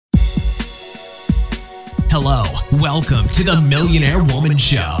Hello, welcome to the Millionaire Woman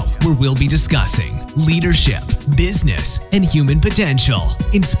Show, where we'll be discussing leadership, business, and human potential,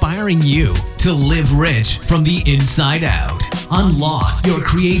 inspiring you to live rich from the inside out. Unlock your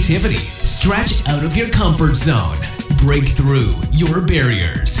creativity, stretch out of your comfort zone, break through your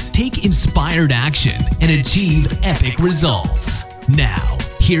barriers, take inspired action, and achieve epic results. Now,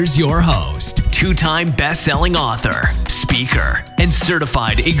 here's your host, two-time best-selling author, speaker, and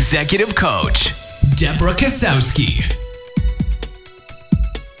certified executive coach, Deborah Kasowski.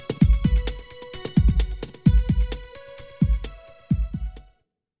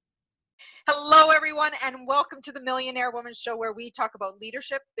 Hello, everyone, and welcome to the Millionaire Woman Show, where we talk about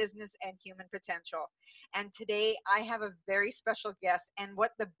leadership, business, and human potential. And today I have a very special guest. And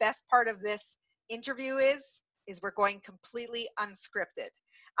what the best part of this interview is we're going completely unscripted.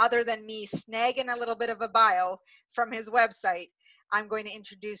 Other than me snagging a little bit of a bio from his website, I'm going to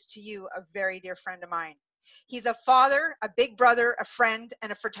introduce to you a very dear friend of mine. He's a father, a big brother, a friend,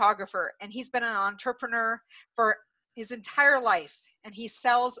 and a photographer. And he's been an entrepreneur for his entire life. And he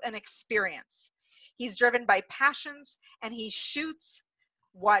sells an experience. He's driven by passions, and he shoots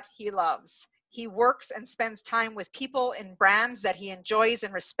what he loves. He works and spends time with people in brands that he enjoys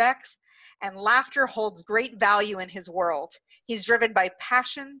and respects, and laughter holds great value in his world. He's driven by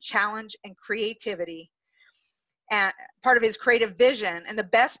passion, challenge, and creativity. And part of his creative vision, and the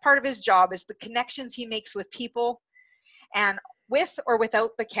best part of his job, is the connections he makes with people, and with or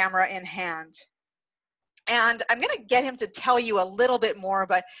without the camera in hand. And I'm going to get him to tell you a little bit more,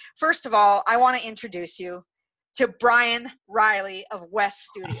 but first of all, I want to introduce you to Brian Reilly of West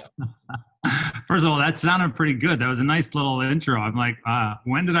Studio. First of all, that sounded pretty good. That was a nice little intro. I'm like,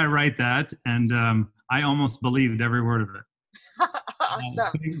 when did I write that? And I almost believed every word of it.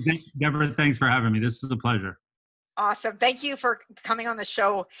 Awesome. Deborah, thanks for having me. This is a pleasure. Awesome. Thank you for coming on the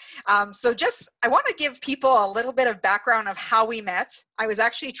show. I want to give people a little bit of background of how we met. I was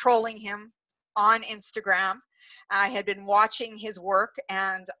actually trolling him on Instagram. I had been watching his work,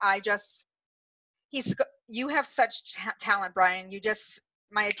 and you have such talent, Brian.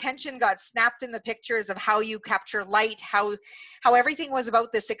 My attention got snapped in the pictures of how you capture light, how everything was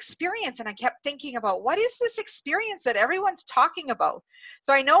about this experience. And I kept thinking about, what is this experience that everyone's talking about?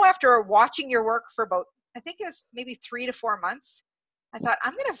 So I know after watching your work for about, I think it was maybe 3 to 4 months, I thought,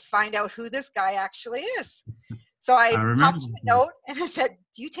 I'm going to find out who this guy actually is. So I popped him a note and I said,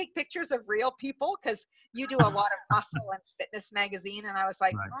 do you take pictures of real people? Because you do a lot of muscle and fitness magazine. And I was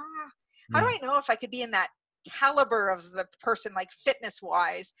like, how do I know if I could be in that caliber of the person, like fitness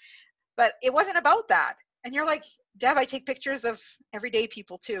wise? But it wasn't about that. And you're like, Deb, I take pictures of everyday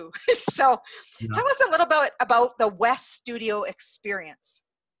people too. So tell us a little bit about the West Studio experience.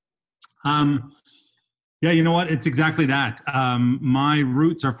 Yeah, you know what? It's exactly that. My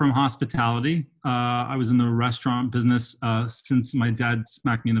roots are from hospitality. I was in the restaurant business since my dad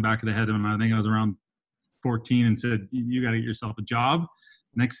smacked me in the back of the head when I think I was around 14 and said, you got to get yourself a job.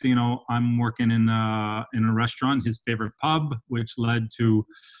 Next thing you know, I'm working in a restaurant, his favorite pub, which led to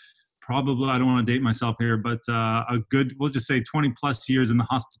probably, I don't want to date myself here, but a good, we'll just say 20 plus years in the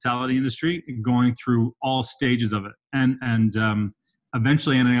hospitality industry, going through all stages of it. And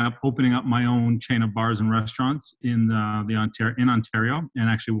eventually ending up opening up my own chain of bars and restaurants in Ontario, and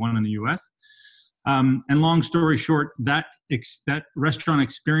actually one in the US. And long story short, that restaurant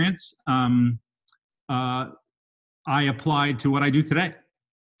experience, I applied to what I do today.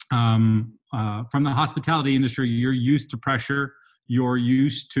 From the hospitality industry, you're used to pressure. You're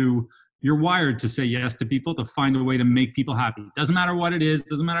wired to say yes to people, to find a way to make people happy. Doesn't matter what it is,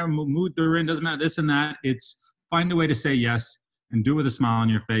 doesn't matter what mood they're in, doesn't matter this and that. It's find a way to say yes and do it with a smile on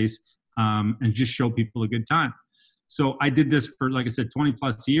your face, and just show people a good time. So I did this for, like I said, 20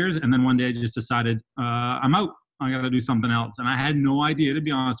 plus years. And then one day I just decided, I'm out. I got to do something else. And I had no idea, to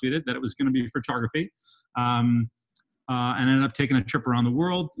be honest with you, that it was going to be photography. And ended up taking a trip around the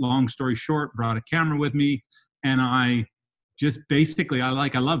world. Long story short, brought a camera with me. And I just basically, I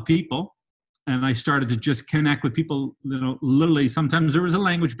love people. And I started to just connect with people, literally. Sometimes there was a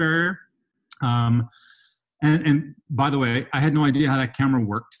language barrier. And by the way, I had no idea how that camera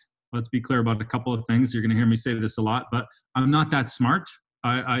worked. Let's be clear about a couple of things. You're going to hear me say this a lot, but I'm not that smart.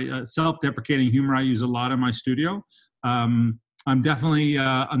 I self-deprecating humor I use a lot in my studio. I'm definitely,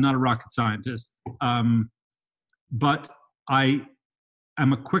 I'm not a rocket scientist. But I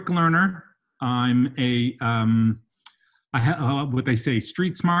am a quick learner. I'm I have what they say,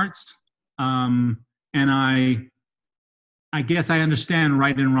 street smarts. And I guess I understand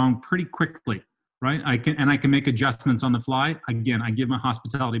right and wrong pretty quickly. Right, I can make adjustments on the fly. Again, I give my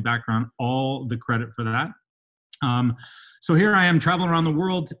hospitality background all the credit for that. So here I am traveling around the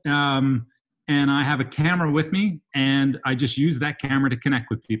world, and I have a camera with me, and I just use that camera to connect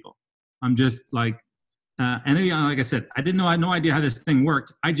with people. I'm just like, and like I said, I had no idea how this thing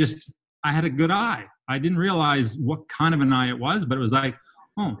worked. I had a good eye. I didn't realize what kind of an eye it was, but it was like,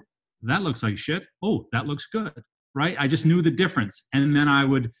 oh, that looks like shit. Oh, that looks good, right? I just knew the difference. And then I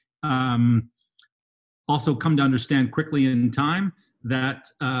would also come to understand quickly in time that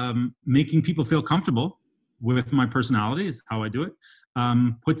making people feel comfortable with my personality is how I do it,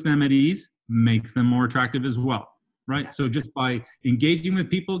 puts them at ease, makes them more attractive as well, right? So just by engaging with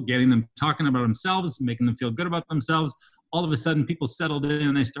people, getting them talking about themselves, making them feel good about themselves, all of a sudden people settled in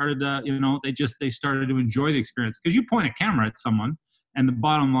and they started they started to enjoy the experience. Because you point a camera at someone and the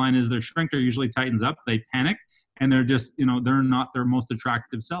bottom line is their sphincter usually tightens up, they panic, and they're just, they're not their most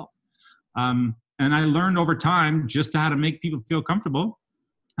attractive self. And I learned over time just how to make people feel comfortable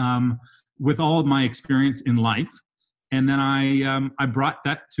with all of my experience in life. And then I brought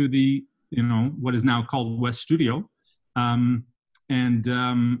that to the, what is now called West Studio. And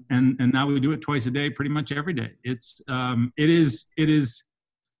now we do it twice a day, pretty much every day. It's not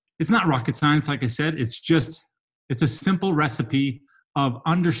rocket science. Like I said, it's a simple recipe of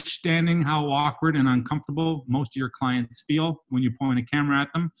understanding how awkward and uncomfortable most of your clients feel when you point a camera at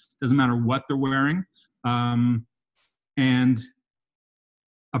them. Doesn't matter what they're wearing. And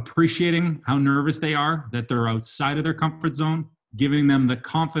appreciating how nervous they are, that they're outside of their comfort zone, giving them the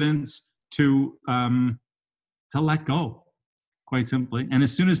confidence to let go, quite simply. And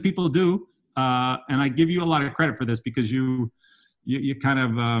as soon as people do, and I give you a lot of credit for this because you kind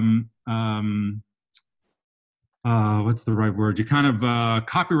of, what's the right word? You kind of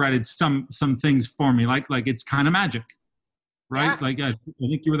copyrighted some things for me, like it's kind of magic, right? Yes. Like I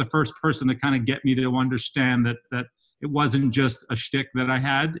think you were the first person to kind of get me to understand that it wasn't just a shtick that I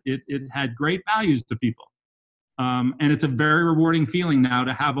had. It had great values to people. And it's a very rewarding feeling now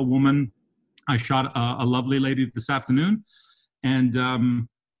to have a woman. I shot a lovely lady this afternoon. And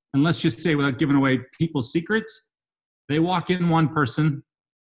let's just say, without giving away people's secrets, they walk in one person.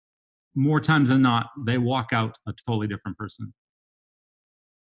 More times than not, they walk out a totally different person.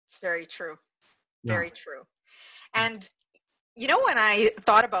 It's very true. Very true. And when I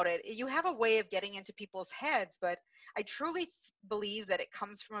thought about it, you have a way of getting into people's heads, but I truly believe that it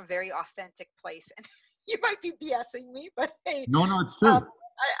comes from a very authentic place. And you might be BSing me, but hey. No, it's true.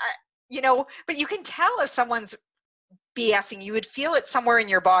 But you can tell if someone's BSing. You would feel it somewhere in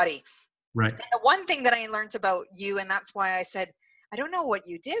your body. Right. And the one thing that I learned about you, and that's why I said, I don't know what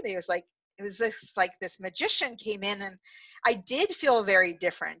you did. It was this magician came in, and I did feel very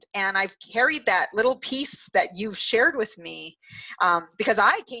different. And I've carried that little piece that you've shared with me because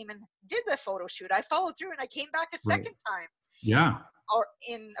I came and did the photo shoot. I followed through and I came back a second time. Yeah. Or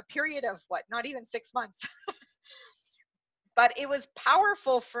in a period of not even 6 months. But it was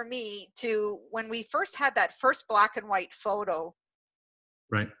powerful for me when we first had that first black and white photo.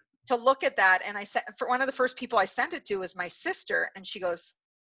 Right. To look at that, and for one of the first people I sent it to was my sister, and she goes,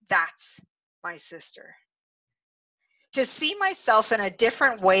 "That's my sister." To see myself in a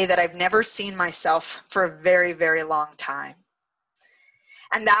different way that I've never seen myself for a very, very long time.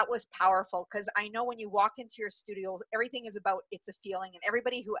 And that was powerful because I know when you walk into your studio, everything is about it's a feeling. And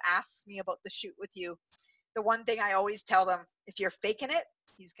everybody who asks me about the shoot with you, the one thing I always tell them, if you're faking it,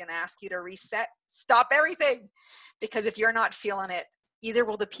 he's going to ask you to reset, stop everything. Because if you're not feeling it, either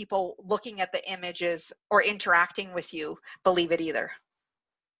will the people looking at the images or interacting with you believe it either.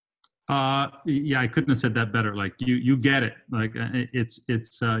 Yeah, I couldn't have said that better. Like you get it. Like it's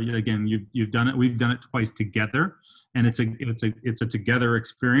again, you've done it. We've done it twice together, and it's a together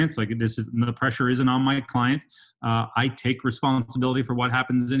experience. Like the pressure isn't on my client. I take responsibility for what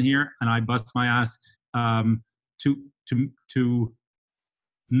happens in here, and I bust my ass to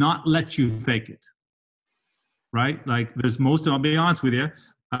not let you fake it. Right? Like I'll be honest with you,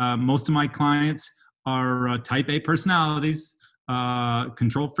 most of my clients are type A personalities,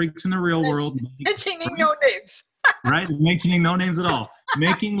 control freaks in the real world. Mentioning no names. Right? Mentioning no names at all.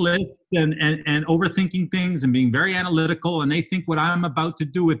 Making lists and overthinking things and being very analytical. And they think what I'm about to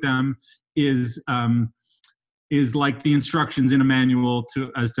do with them is like the instructions in a manual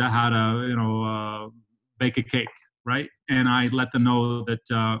as to how to, bake a cake. Right? And I let them know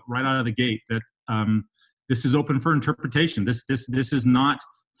that right out of the gate that, this is open for interpretation. This is not,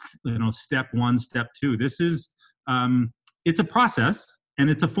 step one, step two. This is, it's a process and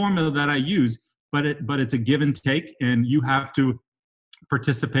it's a formula that I use, but it's a give and take, and you have to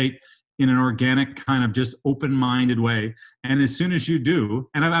participate in an organic kind of just open-minded way. And as soon as you do,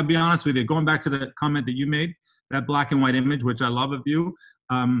 and I'll be honest with you, going back to the comment that you made, that black and white image, which I love of you,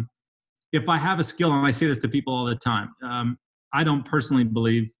 if I have a skill, and I say this to people all the time, I don't personally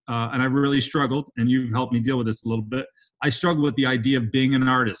believe, and I really struggled, and you've helped me deal with this a little bit. I struggle with the idea of being an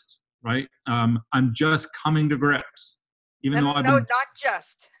artist, right? I'm just coming to grips, even though I've no, been, not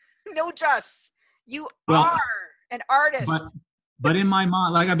just, no, just. You well, are an artist. but in my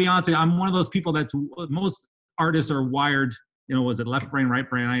mind, like I'll be honest, I'm one of those people that's most artists are wired. Was it left brain, right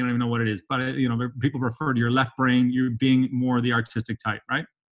brain? I don't even know what it is, but people refer to your left brain, you're being more the artistic type, right?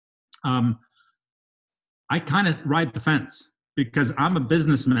 I kind of ride the fence because I'm a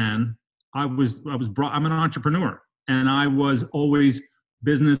businessman. I'm an entrepreneur, and I was always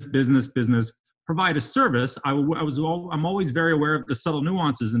business, provide a service. I'm always very aware of the subtle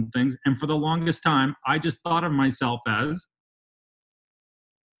nuances and things. And for the longest time, I just thought of myself as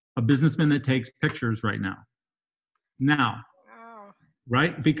a businessman that takes pictures right now,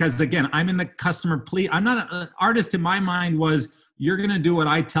 right? Because again, I'm in the customer plea. I'm not an artist. In my mind was, you're going to do what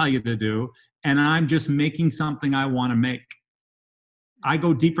I tell you to do. And I'm just making something I want to make. I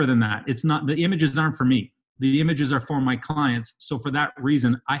go deeper than that. It's not, the images aren't for me. The images are for my clients. So for that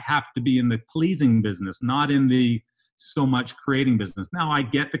reason, I have to be in the pleasing business, not in the so much creating business. Now I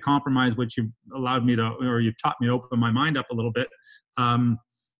get the compromise, which you've allowed me to, or you've taught me to open my mind up a little bit.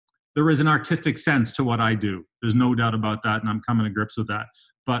 There is an artistic sense to what I do. There's no doubt about that. And I'm coming to grips with that.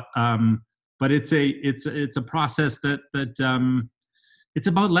 But it's a process that it's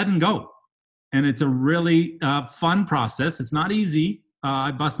about letting go. And it's a really fun process. It's not easy.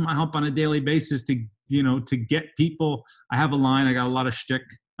 I bust my hump on a daily basis to get people. I have a line. I got a lot of shtick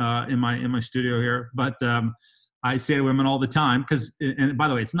in my studio here, but I say to women all the time, and by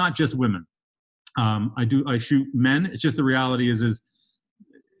the way, it's not just women. I shoot men. It's just the reality is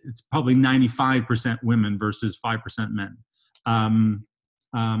it's probably 95% women versus 5% men.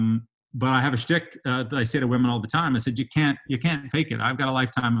 But I have a shtick that I say to women all the time. I said, you can't fake it. I've got a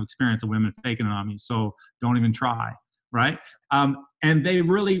lifetime of experience of women faking it on me, so don't even try, right? And they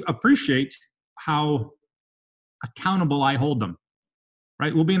really appreciate how accountable I hold them,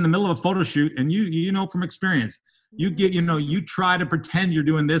 right? We'll be in the middle of a photo shoot, and you know from experience, you try to pretend you're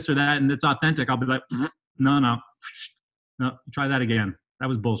doing this or that, and it's authentic. I'll be like, no, try that again. That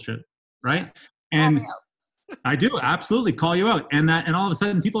was bullshit, right? And I do absolutely call you out, and all of a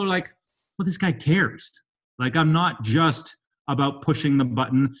sudden people are like, well, this guy cares. Like, I'm not just about pushing the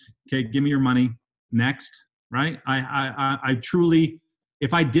button. Okay, give me your money next, right? I truly,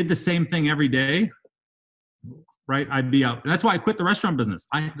 if I did the same thing every day, right, I'd be out. And that's why I quit the restaurant business.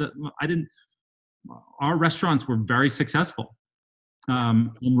 Our restaurants were very successful. And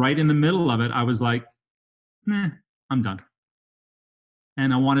right in the middle of it, I was like, I'm done.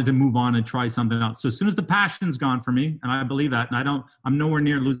 And I wanted to move on and try something else. So as soon as the passion's gone for me, and I believe that, and I'm nowhere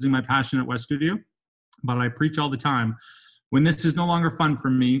near losing my passion at West Studio, but I preach all the time, when this is no longer fun for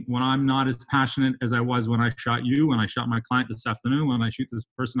me, when I'm not as passionate as I was when I shot you, when I shot my client this afternoon, when I shoot this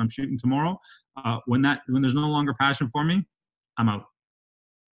person I'm shooting tomorrow, when there's no longer passion for me, I'm out.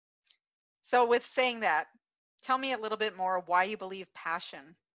 So with saying that, tell me a little bit more why you believe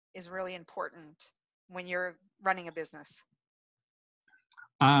passion is really important when you're running a business.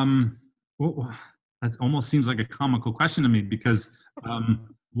 Well, that almost seems like a comical question to me because,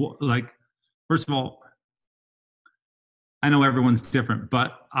 first of all, I know everyone's different,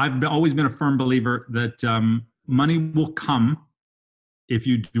 but I've always been a firm believer that money will come if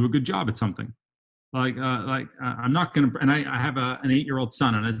you do a good job at something. I'm not going to, and I have an 8-year-old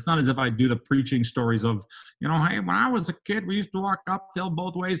son, and it's not as if I do the preaching stories of, hey, when I was a kid, we used to walk uphill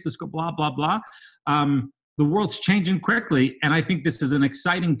both ways to school, blah, blah, blah. The world's changing quickly, and I think this is an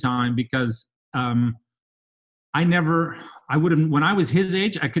exciting time because when I was his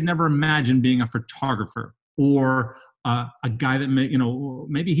age, I could never imagine being a photographer or a guy that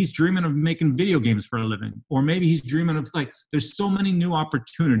maybe he's dreaming of making video games for a living, or maybe he's dreaming of there's so many new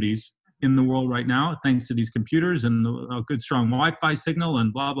opportunities in the world right now thanks to these computers and a good strong Wi-Fi signal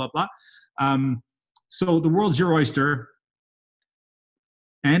and blah blah blah. So the world's your oyster,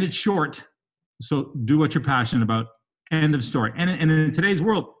 and it's short. So do what you're passionate about. End of story. And in today's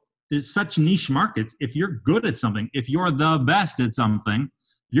world, there's such niche markets. If you're good at something, if you're the best at something,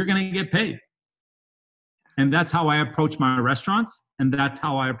 you're going to get paid. And that's how I approach my restaurants. And that's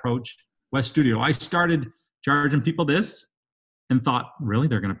how I approach West Studio. I started charging people this and thought, really,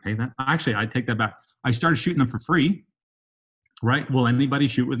 they're going to pay that? Actually, I take that back. I started shooting them for free, right? Will anybody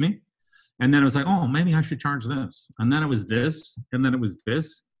shoot with me? And then it was like, oh, maybe I should charge this. And then it was this. And then it was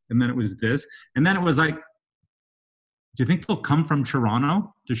this. And then it was this. And then it was like, do you think they'll come from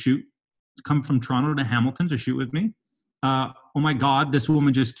Toronto to shoot? Come from Toronto to Hamilton to shoot with me? Oh my God, this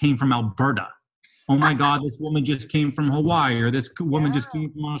woman just came from Alberta. Oh my God, this woman just came from Hawaii, or this woman just came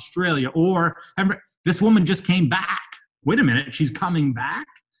from Australia, or this woman just came back. wait a minute, she's coming back.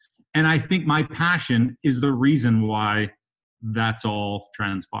 And I think my passion is the reason why that's all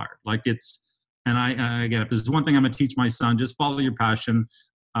transpired. Like and again, if there's one thing I'm going to teach my son, just follow your passion,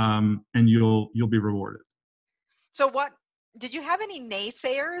 and you'll be rewarded. So did you have any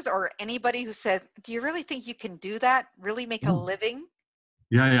naysayers or anybody who said, do you really think you can do that? Really make a living?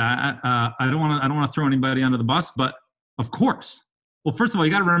 Yeah. I don't want to throw anybody under the bus, but of course. Well, first of all,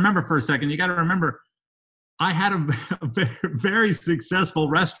 you got to remember for a second, you got to remember I had a very, very successful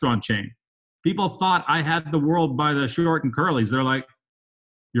restaurant chain. People thought I had the world by the short and curlies. They're like,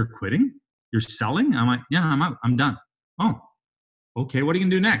 you're quitting? You're selling? I'm like, yeah, I'm out. I'm done. Oh, okay. What are you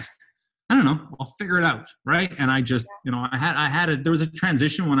gonna do next? I don't know. I'll figure it out. Right. And I just, there was a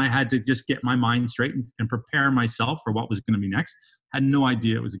transition when I had to just get my mind straight and prepare myself for what was going to be next. Had no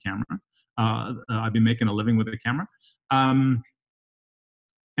idea it was a camera. I've been making a living with a camera.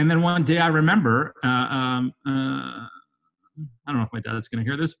 And then one day I remember, I don't know if my dad's going to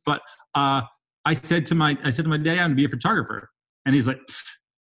hear this, but I said to my dad, I'm going to be a photographer. And he's like,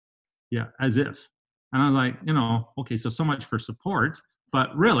 yeah, as if. And I was like, okay, so much for support,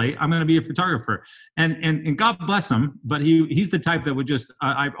 but really, I'm going to be a photographer. And God bless him, but he's the type that would just,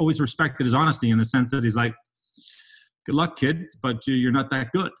 I've always respected his honesty in the sense that he's like, good luck, kid, but you're not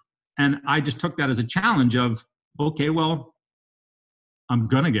that good. And I just took that as a challenge of, okay, well, I'm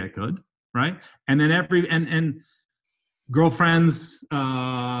going to get good, right? And then and girlfriends,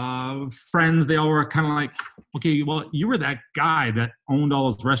 friends, they all were kind of like, okay, well, you were that guy that owned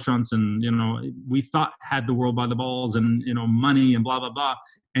all those restaurants and, we thought had the world by the balls and, money and blah, blah, blah.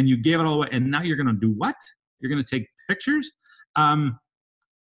 And you gave it all away. And now you're going to do what? You're going to take pictures? And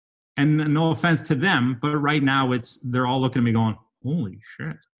no offense to them, but right now they're all looking at me going, holy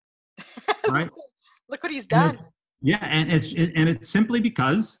shit. Right? Look what he's done. And it's simply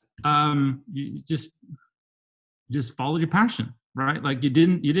because you just followed your passion, right? Like you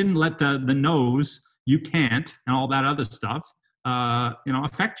didn't let the no's, you can't, and all that other stuff,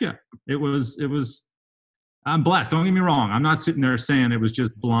 affect you. It was, I'm blessed. Don't get me wrong. I'm not sitting there saying it was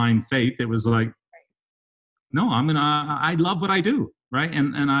just blind faith. It was like, no, I love what I do. Right.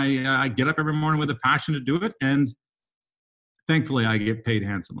 And I get up every morning with a passion to do it. And thankfully I get paid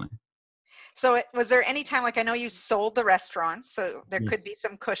handsomely. So was there any time, like I know you sold the restaurant, so there could be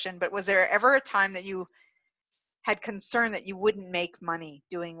some cushion, but was there ever a time that you had concern that you wouldn't make money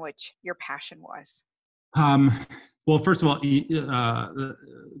doing what your passion was? Well, first of all,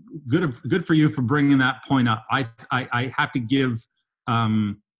 good for you for bringing that point up. I have to give,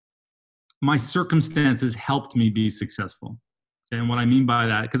 my circumstances helped me be successful. And what I mean by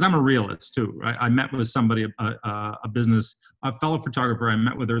that, because I'm a realist too, right? I met with somebody, a fellow photographer. I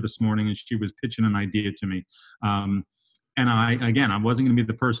met with her this morning and she was pitching an idea to me. And I wasn't going to be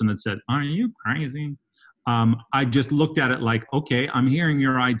the person that said, are you crazy? I just looked at it like, okay, I'm hearing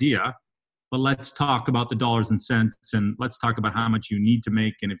your idea, but let's talk about the dollars and cents and let's talk about how much you need to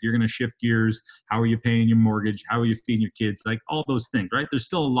make. And if you're going to shift gears, how are you paying your mortgage? How are you feeding your kids? Like all those things, right? There's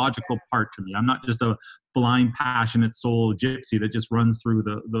still a logical part to me. I'm not just a blind, passionate soul gypsy that just runs through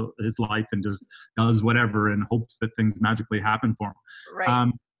his life and just does whatever and hopes that things magically happen for him.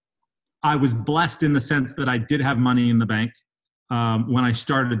 Right. I was blessed in the sense that I did have money in the bank when I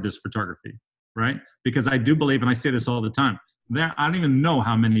started this photography, right? Because I do believe, and I say this all the time, I don't even know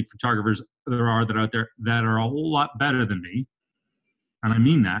how many photographers there are that are out there that are a whole lot better than me. And I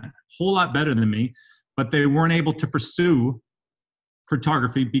mean that, a whole lot better than me, but they weren't able to pursue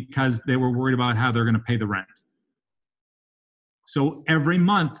photography because they were worried about how they're going to pay the rent. So every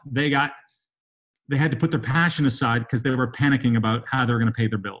month they had to put their passion aside because they were panicking about how they were going to pay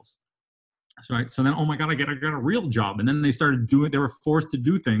their bills. So then, oh my God, I got a real job. And then they were forced to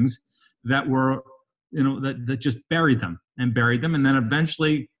do things that were, that just buried them. And then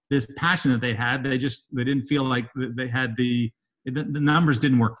eventually this passion that they had, they didn't feel like they had the numbers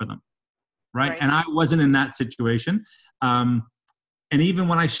didn't work for them. Right. And I wasn't in that situation. And even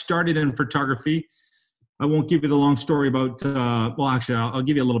when I started in photography, I won't give you the long story about, I'll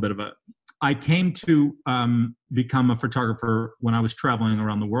give you a little bit of it. I came to become a photographer when I was traveling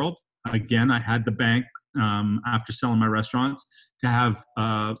around the world. Again, I had the bank after selling my restaurants to have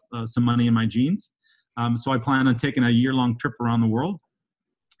some money in my jeans. So I plan on taking a year-long trip around the world.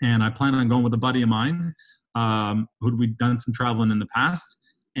 And I plan on going with a buddy of mine who'd done some traveling in the past.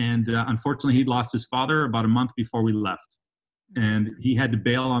 And unfortunately, he'd lost his father about a month before we left. And he had to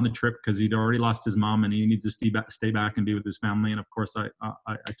bail on the trip because he'd already lost his mom and he needed to stay back and be with his family. And of course, I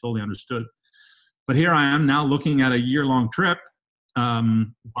totally understood. But here I am now looking at a year-long trip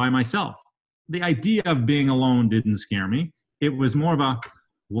by myself. The idea of being alone didn't scare me. It was more of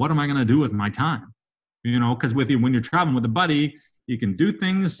what am I going to do with my time? because when you're traveling with a buddy, you can do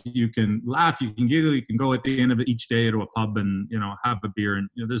things, you can laugh, you can giggle, you can go at the end of each day to a pub and, have a beer. And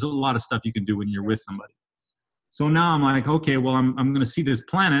there's a lot of stuff you can do when you're with somebody. So now I'm like, okay, well, I'm going to see this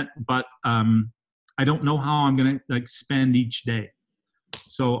planet, but I don't know how I'm going to spend each day.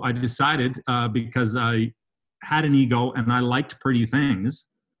 So I decided, because I had an ego and I liked pretty things.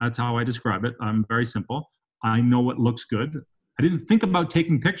 That's how I describe it. I'm very simple. I know what looks good. I didn't think about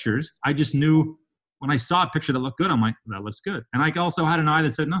taking pictures. I just knew when I saw a picture that looked good, I'm like, that looks good. And I also had an eye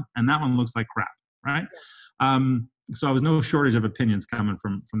that said, no, and that one looks like crap, right? So I was no shortage of opinions coming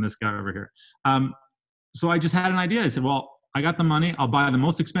from this guy over here. So I just had an idea. I said, well, I got the money. I'll buy the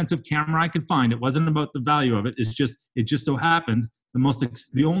most expensive camera I could find. It wasn't about the value of it. It just so happened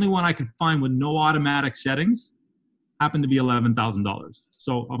the only one I could find with no automatic settings happened to be $11,000.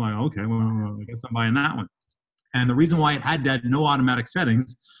 So I'm like, okay, well, I guess I'm buying that one. And the reason why it had that no automatic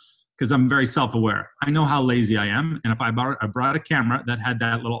settings, because I'm very self-aware. I know how lazy I am. And if I brought a camera that had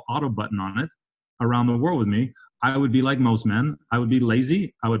that little auto button on it around the world with me, I would be like most men. I would be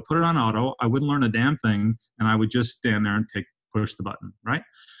lazy. I would put it on auto. I wouldn't learn a damn thing. And I would just stand there and push the button, right?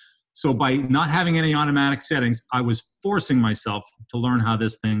 So by not having any automatic settings, I was forcing myself to learn how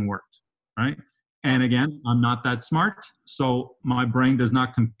this thing worked, right? And again, I'm not that smart. So my brain does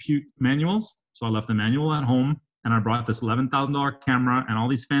not compute manuals. So I left the manual at home and I brought this $11,000 camera and all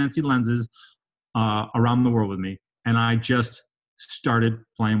these fancy lenses around the world with me. And I just started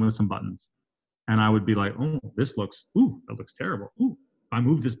playing with some buttons. And I would be like, oh, that looks terrible. Ooh, if I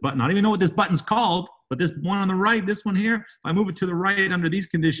move this button, I don't even know what this button's called, but this one on the right, this one here, if I move it to the right under these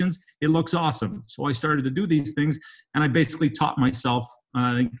conditions, it looks awesome. So I started to do these things and I basically taught myself.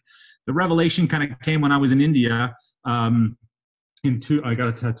 The revelation kind of came when I was in India. I got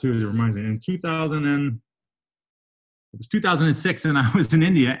a tattoo that reminds me. It was 2006 and I was in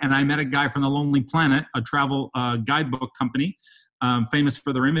India and I met a guy from the Lonely Planet, a travel guidebook company, famous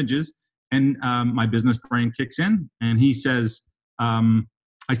for their images. And my business brain kicks in and he says, I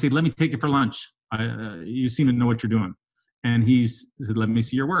said, let me take you for lunch. You seem to know what you're doing. And he said, let me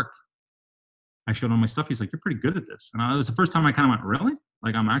see your work. I showed him my stuff. He's like, you're pretty good at this. And it was the first time I kind of went, really?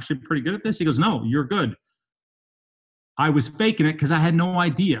 Like, I'm actually pretty good at this? He goes, no, you're good. I was faking it because I had no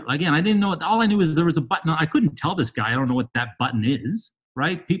idea. Again, I didn't know. All I knew is there was a button. I couldn't tell this guy. I don't know what that button is,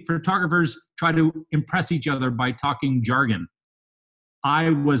 right? Photographers try to impress each other by talking jargon.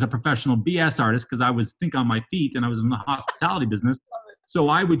 I was a professional BS artist because I was think on my feet and I was in the hospitality business. So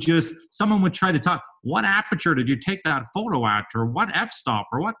someone would try to talk, what aperture did you take that photo at? Or what f-stop?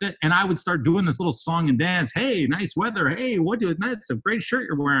 Or what? And I would start doing this little song and dance. Hey, nice weather. Hey, that's a great shirt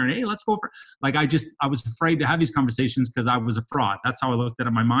you're wearing. Hey, let's go for it. I was afraid to have these conversations because I was a fraud. That's how I looked at it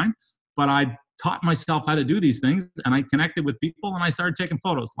in my mind. But I taught myself how to do these things and I connected with people and I started taking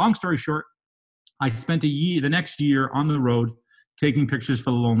photos. Long story short, I spent the next year on the road taking pictures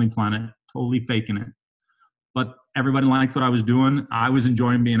for the Lonely Planet, totally faking it. But everybody liked what I was doing. I was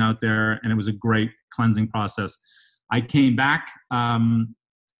enjoying being out there, and it was a great cleansing process. I came back, and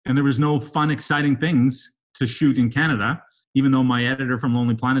there was no fun, exciting things to shoot in Canada, even though my editor from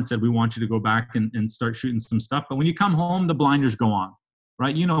Lonely Planet said, we want you to go back and start shooting some stuff. But when you come home, the blinders go on,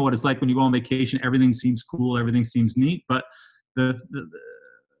 right? You know what it's like when you go on vacation. Everything seems cool. Everything seems neat. But the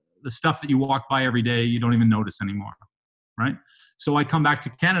stuff that you walk by every day, you don't even notice anymore, right? So I come back to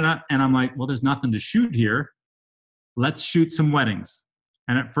Canada and I'm like, well, there's nothing to shoot here. Let's shoot some weddings.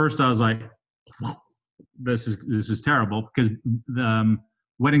 And at first I was like, this is terrible because the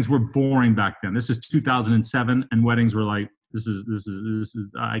weddings were boring back then. This is 2007 and weddings were like, this is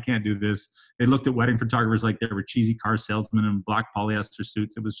I can't do this. They looked at wedding photographers like they were cheesy car salesmen in black polyester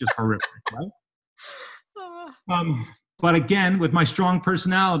suits. It was just horrific, right? But again, with my strong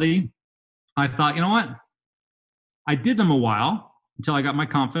personality, I thought, you know what? I did them a while until I got my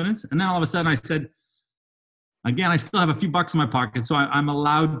confidence. And then all of a sudden I said, again, I still have a few bucks in my pocket. So I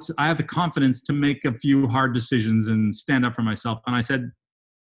have the confidence to make a few hard decisions and stand up for myself. And I said,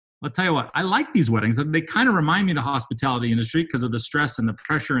 I'll tell you what, I like these weddings. They kind of remind me of the hospitality industry because of the stress and the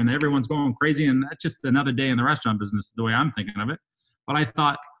pressure and everyone's going crazy. And that's just another day in the restaurant business, the way I'm thinking of it. But I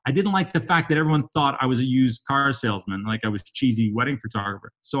thought, I didn't like the fact that everyone thought I was a used car salesman, like I was cheesy wedding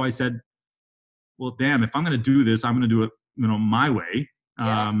photographer. So I said, well, damn, if I'm going to do this, I'm going to do it, my way.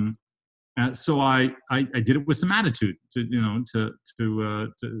 Yes. So I did it with some attitude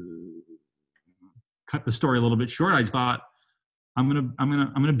to cut the story a little bit short. I thought I'm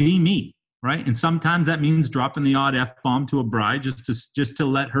gonna be me. right? And sometimes that means dropping the odd F-bomb to a bride just to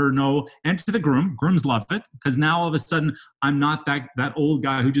let her know, and to the groom. Grooms love it, because now all of a sudden I'm not that old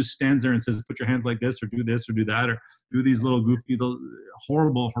guy who just stands there and says, put your hands like this or do that or do these little goofy,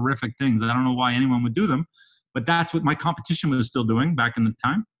 horrible, horrific things. I don't know why anyone would do them, but that's what my competition was still doing back in the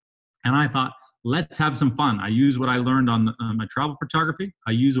time. And I thought, let's have some fun. I use what I learned on my travel photography.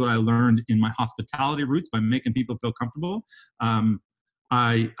 I use what I learned in my hospitality roots by making people feel comfortable.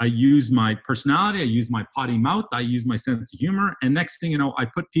 I use my personality. I use my potty mouth. I use my sense of humor. And next thing you know, I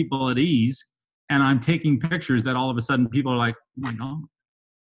put people at ease, and I'm taking pictures that all of a sudden people are like, oh my God,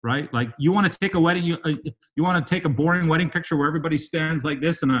 right? Like, you want to take a wedding, you want to take a boring wedding picture where everybody stands like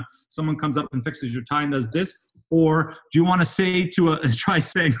this and someone comes up and fixes your tie and does this? Or do you want to say try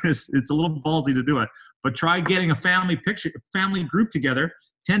saying this, it's a little ballsy to do it, but try getting a family group together,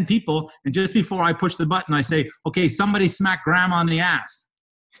 10 people, and just before I push the button, I say, okay, somebody smack grandma on the ass.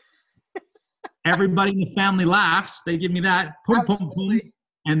 Everybody in the family laughs. They give me that, boom, boom, boom,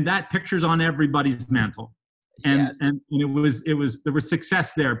 and that picture's on everybody's mantle. And Yes. and there was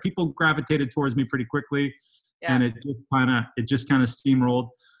success there. People gravitated towards me pretty quickly, and it just kind of steamrolled.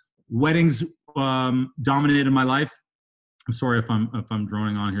 Weddings dominated my life. I'm sorry if I'm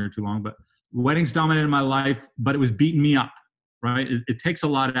droning on here too long, but weddings dominated my life, but it was beating me up, right? It takes a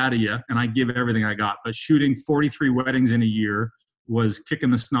lot out of you, and I give everything I got. But shooting 43 weddings in a year was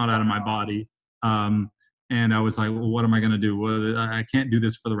kicking the snot out of my body. And I was like, well, what am I going to do? Well, I can't do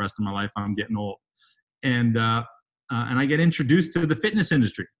this for the rest of my life. I'm getting old. And I get introduced to the fitness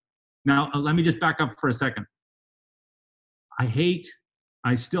industry. Now, let me just back up for a second.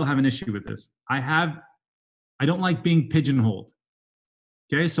 I still have an issue with this. I don't like being pigeonholed.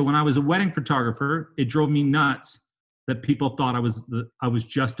 Okay, so when I was a wedding photographer, it drove me nuts that people thought I was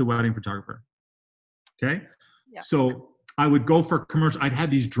just a wedding photographer. Okay, Yeah. So I would go for commercial. I'd have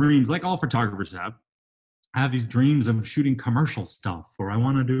these dreams, like all photographers have. I have these dreams of shooting commercial stuff, or I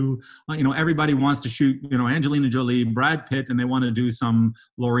want to do, everybody wants to shoot, Angelina Jolie, Brad Pitt, and they want to do some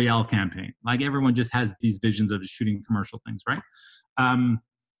L'Oreal campaign. Like, everyone just has these visions of shooting commercial things, right?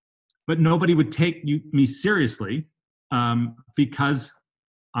 But nobody would take me seriously because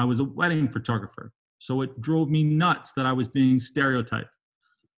I was a wedding photographer. So it drove me nuts that I was being stereotyped.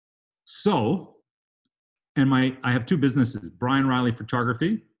 So, I have two businesses, Brian Reilly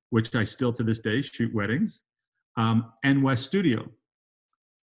Photography, which I still to this day shoot weddings, and West Studio.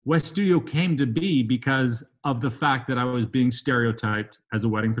 West Studio came to be because of the fact that I was being stereotyped as a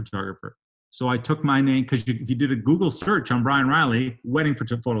wedding photographer. So I took my name, because if you did a Google search on Brian Reilly, wedding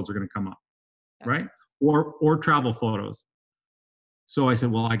photos are going to come up, yes, right? Or travel photos. So I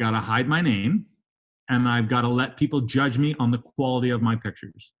said, well, I got to hide my name, and I've got to let people judge me on the quality of my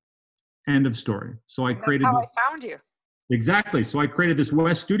pictures. End of story. So I created. That's how I found you. Exactly. So I created this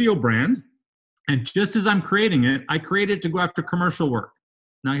West Studio brand, and just as I'm creating it, I created it to go after commercial work.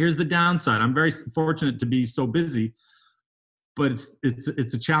 Now, here's the downside. I'm very fortunate to be so busy, but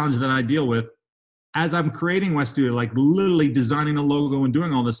it's a challenge that I deal with. As I'm creating West Studio, like literally designing a logo and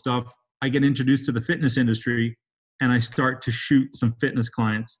doing all this stuff, I get introduced to the fitness industry, and I start to shoot some fitness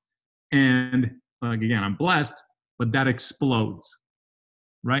clients. And again, I'm blessed, but that explodes,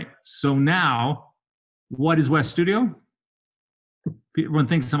 right? So now, what is West Studio? Everyone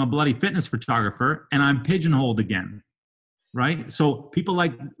thinks I'm a bloody fitness photographer, and I'm pigeonholed again, right? So people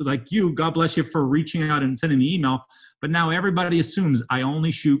like you, God bless you for reaching out and sending the email, but now everybody assumes I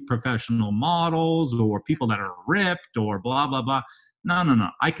only shoot professional models or people that are ripped or blah, blah, blah. No.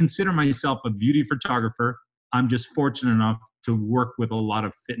 I consider myself a beauty photographer. I'm just fortunate enough to work with a lot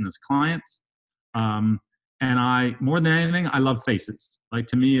of fitness clients. And more than anything, I love faces. Like,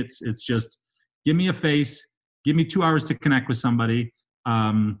 to me, it's just, give me a face, give me 2 hours to connect with somebody.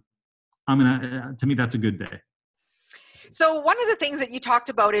 To me, that's a good day. So one of the things that you talked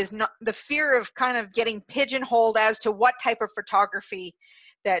about is the fear of kind of getting pigeonholed as to what type of photography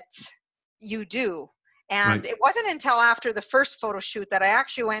that you do. And It wasn't until after the first photo shoot that I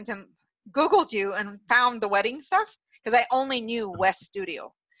actually went and Googled you and found the wedding stuff, because I only knew West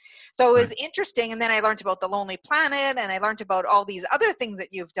Studio. So it was interesting. And then I learned about the Lonely Planet, and I learned about all these other things that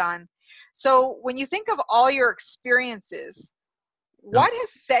you've done. So when you think of all your experiences, what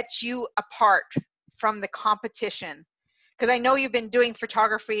has set you apart from the competition? Because I know you've been doing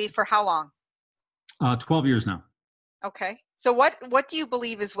photography for how long? 12 years now. Okay. So what do you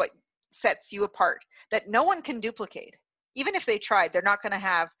believe is what sets you apart that no one can duplicate? Even if they tried, they're not going to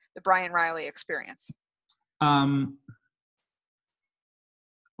have the Brian Reilly experience.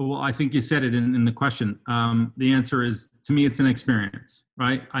 Well, I think you said it in the question. The answer is, to me, it's an experience,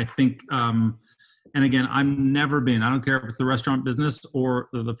 right? I think and again, I don't care if it's the restaurant business or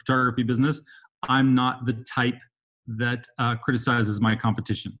the photography business, I'm not the type that criticizes my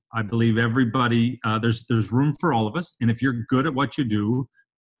competition. I believe everybody, there's room for all of us. And if you're good at what you do,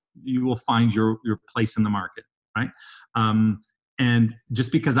 you will find your place in the market, right? And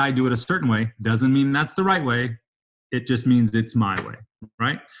just because I do it a certain way doesn't mean that's the right way. It just means it's my way,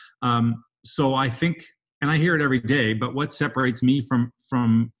 right? So I think, and I hear it every day, but what separates me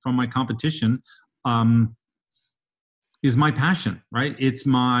from my competition is my passion, right?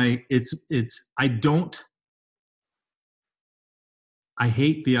 I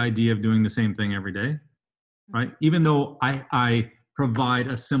hate the idea of doing the same thing every day, right? Even though I provide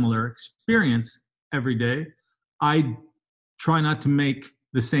a similar experience every day, I try not to make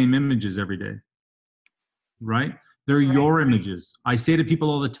the same images every day, right? They're your images. I say to people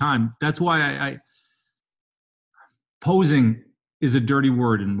all the time, that's why posing is a dirty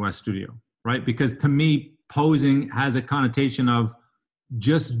word in West Studio, right? Because to me, posing has a connotation of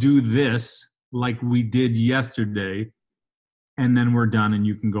just do this like we did yesterday, and then we're done and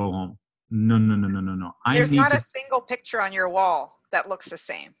you can go home. No. There's not a single picture on your wall that looks the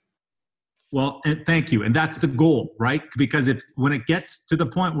same. Well, and thank you. And that's the goal, right? Because when it gets to the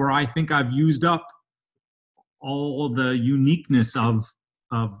point where I think I've used up all the uniqueness of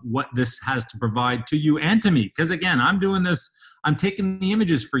what this has to provide to you and to me. Because again, I'm doing this, I'm taking the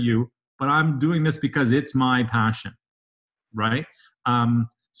images for you, but I'm doing this because it's my passion, right?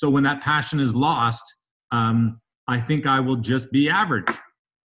 So when that passion is lost, I think I will just be average,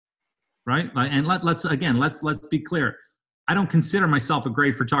 right? And let's be clear. I don't consider myself a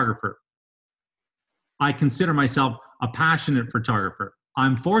great photographer. I consider myself a passionate photographer.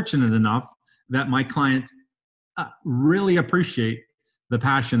 I'm fortunate enough that my clients really appreciate the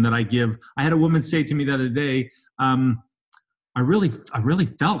passion that I give. I had a woman say to me the other day, I really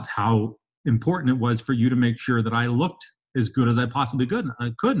felt how important it was for you to make sure that I looked as good as I possibly could.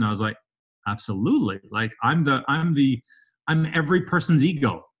 And I was like, absolutely. Like I'm every person's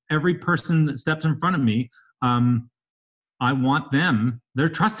ego. Every person that steps in front of me, I want them, they're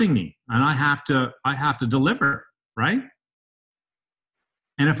trusting me, and I have to deliver, right?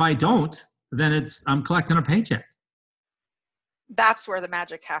 And if I don't, then I'm collecting a paycheck. That's where the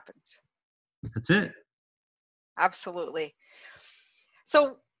magic happens. That's it. Absolutely.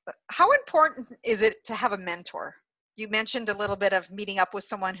 So how important is it to have a mentor? You mentioned a little bit of meeting up with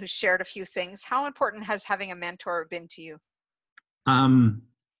someone who shared a few things. How important has having a mentor been to you?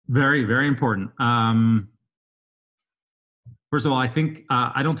 Very, very important. First of all,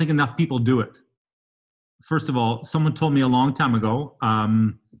 I don't think enough people do it. First of all, someone told me a long time ago,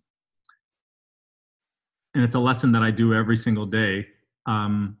 and it's a lesson that I do every single day.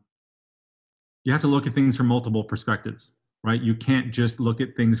 You have to look at things from multiple perspectives, right? You can't just look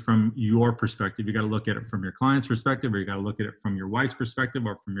at things from your perspective. You got to look at it from your client's perspective, or you got to look at it from your wife's perspective,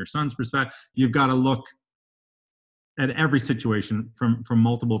 or from your son's perspective. You've got to look at every situation from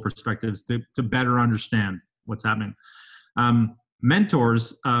multiple perspectives to better understand what's happening.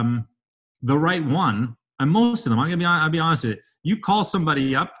 Mentors, the right one, and most of them, I'll be honest with you. You call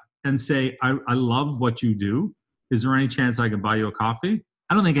somebody up and say, I love what you do. Is there any chance I can buy you a coffee?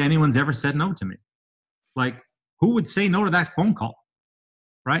 I don't think anyone's ever said no to me. Like, who would say no to that phone call,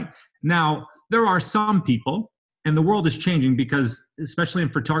 right? Now, there are some people, and the world is changing because, especially in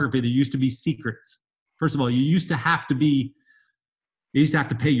photography, there used to be secrets. First of all, you used to have to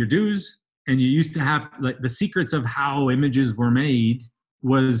pay your dues, and you used to have, like, the secrets of how images were made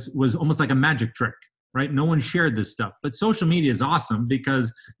was almost like a magic trick, right? No one shared this stuff. But social media is awesome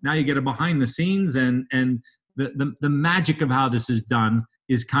because now you get a behind the scenes, and the magic of how this is done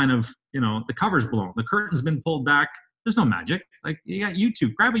is kind of, the cover's blown. The curtain's been pulled back. There's no magic. Like, you got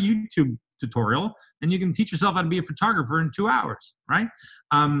YouTube. Grab a YouTube tutorial, and you can teach yourself how to be a photographer in 2 hours, right?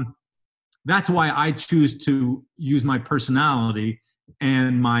 That's why I choose to use my personality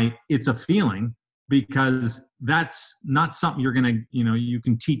and it's a feeling, because that's not something you're going to, you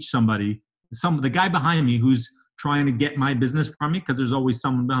can teach somebody. The guy behind me who's trying to get my business from me, because there's always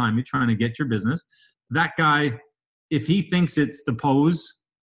someone behind me trying to get your business. That guy, if he thinks it's the pose,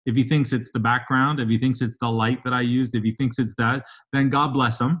 if he thinks it's the background, if he thinks it's the light that I used, if he thinks it's that, then God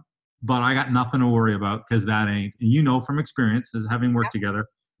bless him. But I got nothing to worry about, because that ain't, from experience, as having worked together,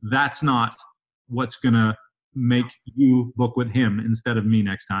 that's not what's going to make you book with him instead of me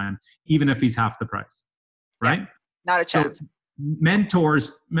next time, even if he's half the price, right? Yeah, not a chance. So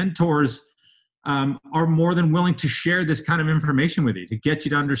mentors are more than willing to share this kind of information with you, to get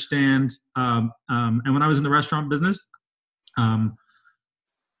you to understand. And when I was in the restaurant business,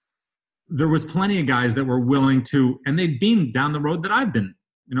 there was plenty of guys that were willing to, and they'd been down the road that I've been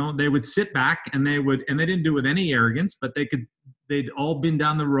They would sit back and they didn't do it with any arrogance, but they'd all been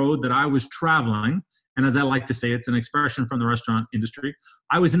down the road that I was traveling. And as I like to say, it's an expression from the restaurant industry.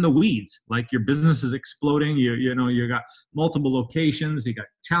 I was in the weeds. Like, your business is exploding. You got multiple locations. You got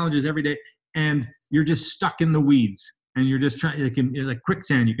challenges every day, and you're just stuck in the weeds. And you're just trying. You're like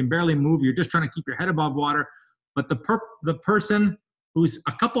quicksand. You can barely move. You're just trying to keep your head above water. But the person who's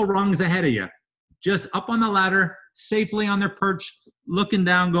a couple rungs ahead of you, just up on the ladder, safely on their perch, looking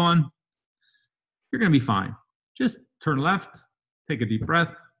down, going, "You're going to be fine. Just turn left, take a deep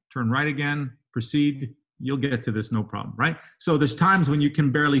breath, turn right again, proceed. You'll get to this, no problem," right? So there's times when you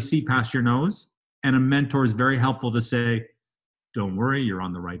can barely see past your nose, and a mentor is very helpful to say, "Don't worry, you're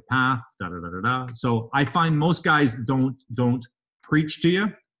on the right path, da da da da da." So I find most guys don't preach to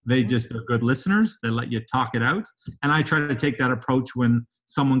you. They just are good listeners. They let you talk it out. And I try to take that approach when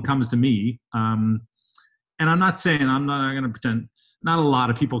someone comes to me. And I'm not saying, I'm not going to pretend, not a lot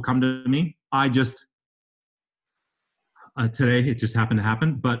of people come to me. I just, today it just happened to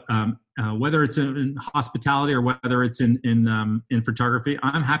happen. But whether it's in hospitality or whether it's in photography,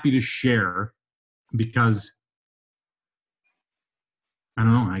 I'm happy to share, because I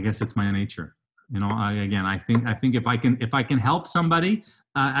don't know, I guess it's my nature. I think if I can help somebody,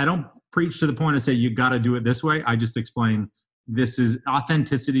 I don't preach to the point of say, you got to do it this way. I just explain,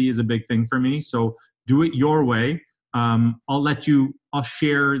 authenticity is a big thing for me. So do it your way. I'll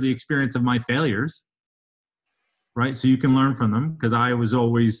share the experience of my failures, right? So you can learn from them. Because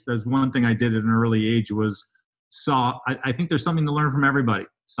there's one thing I did at an early age I think there's something to learn from everybody.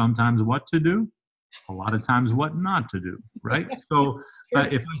 Sometimes what to do, a lot of times what not to do, right? So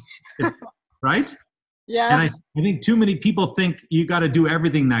right? Yes. And I think too many people think you got to do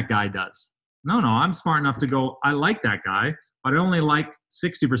everything that guy does. No, I'm smart enough to go, I like that guy, but I only like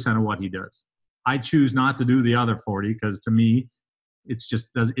 60% of what he does. I choose not to do the other 40, because to me, it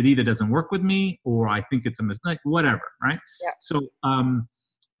either doesn't work with me, or I think it's a mistake, whatever, right? Yeah. So,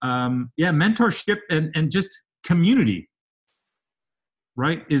 mentorship and just community,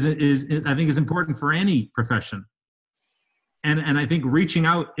 right, is I think is important for any profession. And I think reaching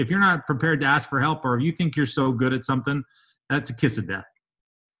out, if you're not prepared to ask for help, or if you think you're so good at something, that's a kiss of death,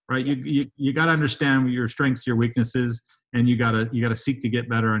 right? You got to understand your strengths, your weaknesses, and you got to seek to get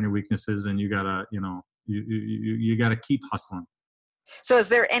better on your weaknesses, and you got to, you got to keep hustling. So is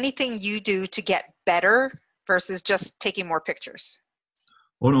there anything you do to get better versus just taking more pictures?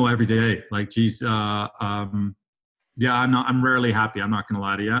 Oh no, every day. Like, geez, I'm rarely happy. I'm not going to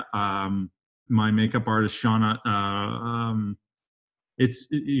lie to you. My makeup artist, Shauna,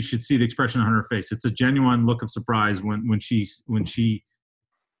 you should see the expression on her face. It's a genuine look of surprise when she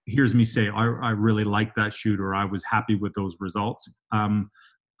hears me say, I really like that shoot, or I was happy with those results.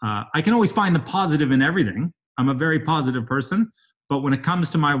 I can always find the positive in everything. I'm a very positive person, but when it comes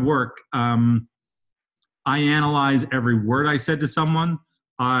to my work, I analyze every word I said to someone.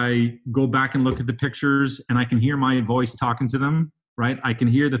 I go back and look at the pictures, and I can hear my voice talking to them. Right? I can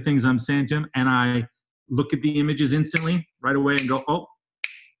hear the things I'm saying to him, and I look at the images instantly right away and go, "Oh,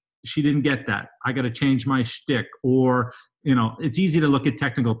 she didn't get that. I got to change my shtick." Or, it's easy to look at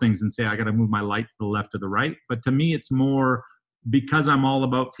technical things and say, I got to move my light to the left or the right. But to me, it's more, because I'm all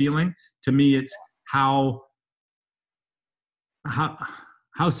about feeling. To me, it's how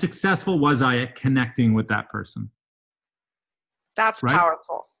successful was I at connecting with that person? That's right?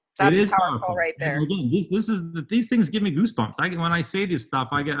 Powerful. That's it is powerful right there. And again, these things give me goosebumps. When I say this stuff,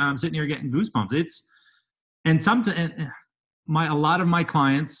 I'm sitting here getting goosebumps. A lot of my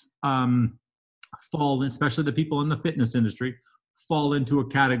clients fall, especially the people in the fitness industry, fall into a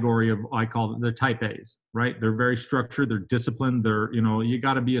category of, I call it, the type A's, right? They're very structured, they're disciplined, you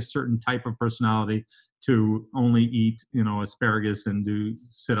got to be a certain type of personality to only eat, asparagus and do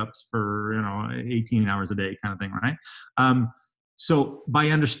sit-ups for, 18 hours a day kind of thing, right? So by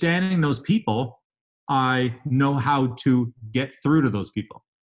understanding those people, I know how to get through to those people,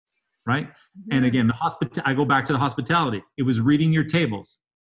 right? Mm-hmm. And again, I go back to the hospitality. It was reading your tables.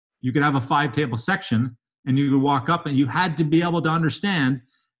 You could have a 5-table section, and you could walk up, and you had to be able to understand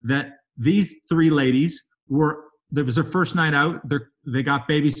that these 3 ladies there was their first night out. They got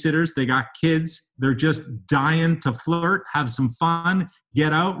babysitters, they got kids. They're just dying to flirt, have some fun,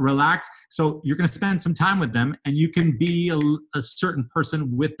 get out, relax. So you're going to spend some time with them, and you can be a certain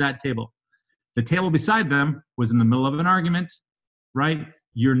person with that table. The table beside them was in the middle of an argument, right?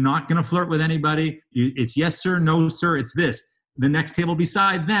 You're not going to flirt with anybody. It's yes, sir, no, sir, it's this. The next table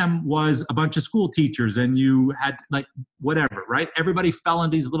beside them was a bunch of school teachers, and you had whatever, right? Everybody fell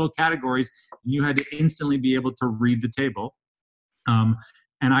in these little categories, and you had to instantly be able to read the table. And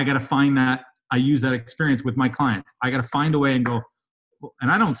I got to find that. I use that experience with my clients. I got to find a way and go,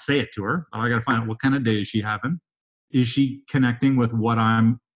 and I don't say it to her. I got to find out what kind of day is she having. Is she connecting with what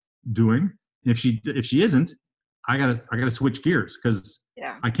I'm doing? If she isn't, I gotta switch gears, because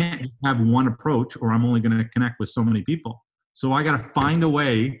I can't have one approach, or I'm only going to connect with so many people. So I got to find a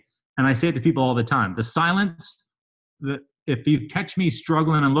way. And I say it to people all the time: the silence. If you catch me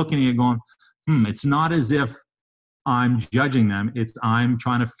struggling and looking at you going, it's not as if I'm judging them. It's I'm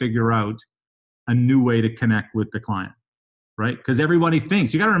trying to figure out a new way to connect with the client, right? Because everybody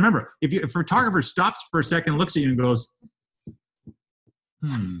thinks, you got to remember, if a photographer stops for a second, looks at you and goes,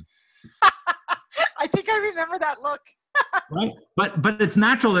 I think I remember that look. right? But it's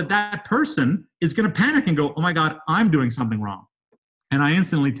natural that person is going to panic and go, oh my God, I'm doing something wrong. And I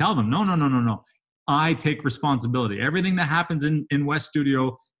instantly tell them, no. I take responsibility. Everything that happens in West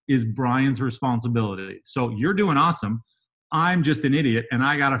Studio is Brian's responsibility. So you're doing awesome. I'm just an idiot, and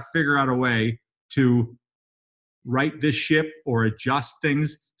I got to figure out a way to right this ship or adjust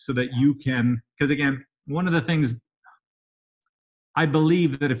things so that you can, because again, one of the things I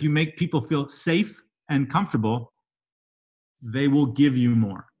believe that if you make people feel safe and comfortable, they will give you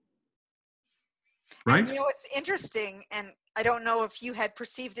more. Right? And it's interesting, and I don't know if you had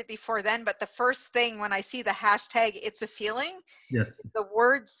perceived it before then, but the first thing when I see the hashtag "it's a feeling," yes, the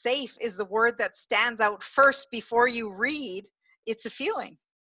word "safe" is the word that stands out first before you read "it's a feeling."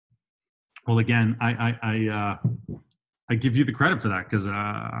 Well, again, I give you the credit for that, because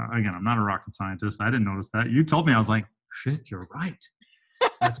again, I'm not a rocket scientist. I didn't notice that. You told me, I was like, shit, you're right.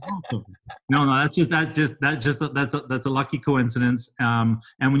 That's awesome. No, that's a lucky coincidence. And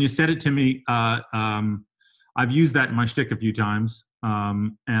when you said it to me, I've used that in my shtick a few times,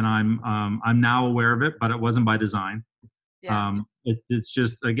 and I'm now aware of it, but it wasn't by design. Yeah. It's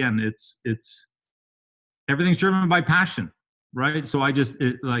just, again, it's everything's driven by passion, right? So I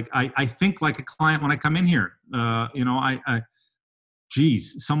think like a client when I come in here.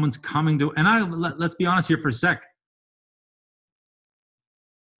 Geez, someone's coming to, and let's be honest here for a sec.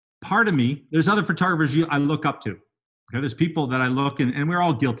 Part of me, there's other photographers I look up to. Okay, there's people that I look and we're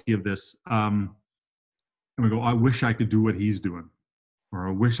all guilty of this. And we go, I wish I could do what he's doing, or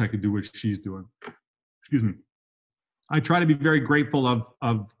I wish I could do what she's doing. Excuse me. I try to be very grateful of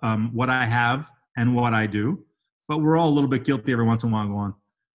what I have and what I do, but we're all a little bit guilty every once in a while going,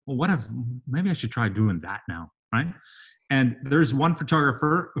 well, maybe I should try doing that now, right? And there's one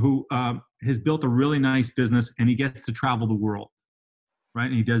photographer who has built a really nice business, and he gets to travel the world. Right,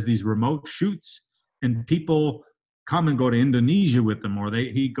 and he does these remote shoots, and people come and go to Indonesia with them, or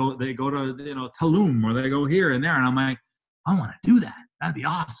they go to Tulum, or they go here and there, and I'm like, I want to do that. That'd be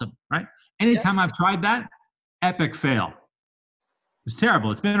awesome, right? Anytime I've tried that, epic fail. It's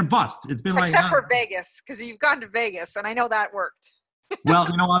terrible. It's been a bust. It's been except for Vegas, because you've gone to Vegas, and I know that worked. Well,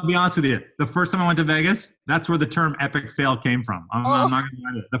 I'll be honest with you. The first time I went to Vegas, that's where the term epic fail came from. I'm not gonna lie to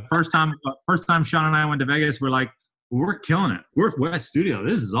you. The first time Sean and I went to Vegas, we're like, we're killing it. We're West Studio.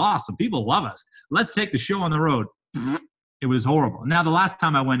 This is awesome. People love us. Let's take the show on the road. It was horrible. Now, the last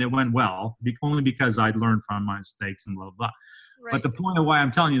time I went, it went well, only because I'd learned from my mistakes and blah, blah, blah. Right. But the point of why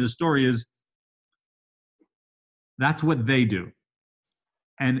I'm telling you the story is that's what they do.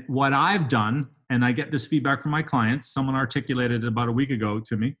 And what I've done, and I get this feedback from my clients, someone articulated it about a week ago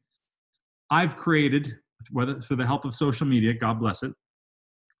to me, I've created, whether through the help of social media, God bless it,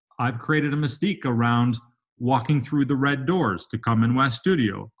 I've created a mystique around walking through the red doors to come in West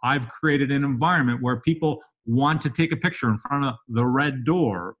Studio. I've created an environment where people want to take a picture in front of the red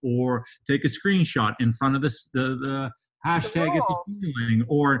door, or take a screenshot in front of the hashtag it's a feeling,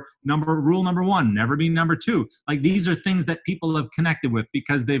 or rule number 1, never be number 2. Like, these are things that people have connected with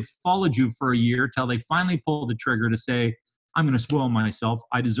because they've followed you for a year till they finally pull the trigger to say, I'm going to spoil myself.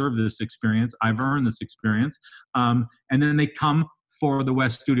 I deserve this experience. I've earned this experience. And then they come for the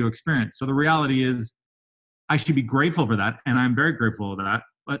West Studio experience. So the reality is, I should be grateful for that, and I'm very grateful for that,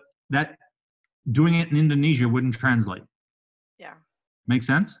 but that doing it in Indonesia wouldn't translate. Yeah. Make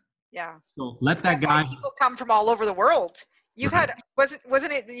sense? Yeah. So that's that guy. Why people come from all over the world. You've had,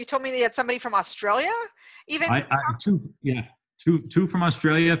 wasn't it, you told me they had somebody from Australia? Even two from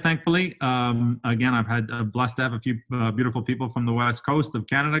Australia, thankfully. Again, I've blessed to have a few beautiful people from the West Coast of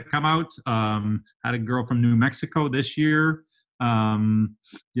Canada come out. Had a girl from New Mexico this year. I'm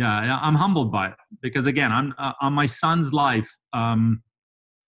humbled by it, because again, I'm on my son's life. I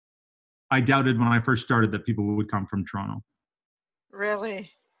doubted when I first started that people would come from Toronto. Really?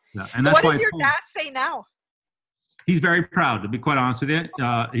 Yeah, and so that's what does your dad say now? He's very proud, to be quite honest with you.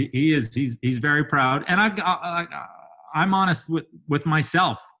 He is. He's very proud, and I'm honest with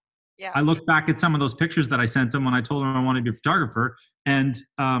myself. Yeah. I look back at some of those pictures that I sent him when I told him I wanted to be a photographer, and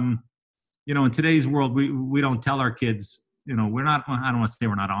in today's world, we don't tell our kids we're not, I don't want to say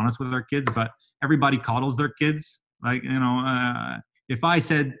we're not honest with our kids, but everybody coddles their kids. Like, if I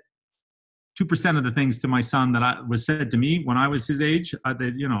said 2% of the things to my son that was said to me when I was his age,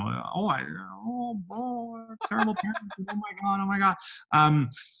 they'd, terrible parents. Oh my God.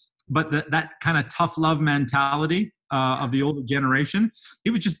 But that kind of tough love mentality of the older generation, he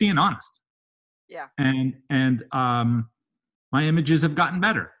was just being honest. Yeah. And my images have gotten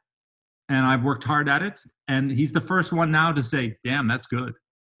better, and I've worked hard at it. And he's the first one now to say, damn, that's good.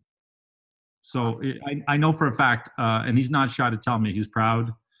 So awesome. I know for a fact, and he's not shy to tell me, he's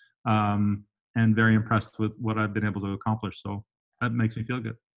proud and very impressed with what I've been able to accomplish. So that makes me feel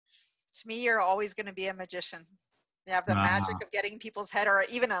good. To me, you're always going to be a magician. You have the magic of getting people's head, or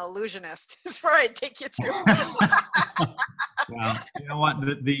even an illusionist is where I'd take you to. Well, you know what?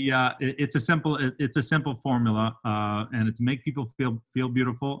 It's a simple formula, and it's make people feel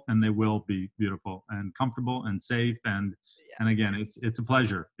beautiful, and they will be beautiful and comfortable and safe. And again, it's a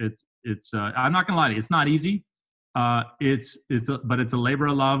pleasure. I'm not gonna lie to you, it's not easy. But it's a labor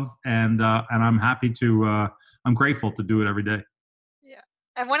of love, and I'm happy to. I'm grateful to do it every day. Yeah,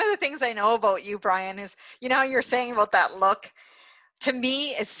 and one of the things I know about you, Brian, is how you're saying about that look. To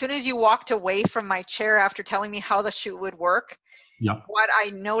me, as soon as you walked away from my chair after telling me how the shoot would work, what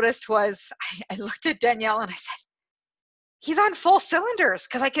I noticed was I looked at Danielle and I said, he's on full cylinders,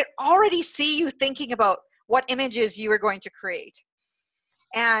 because I could already see you thinking about what images you were going to create.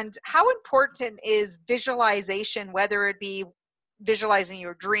 And how important is visualization, whether it be visualizing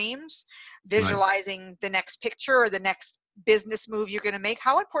your dreams, visualizing the next picture or the next business move you're going to make?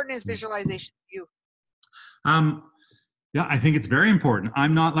 How important is visualization to you? Yeah, I think it's very important.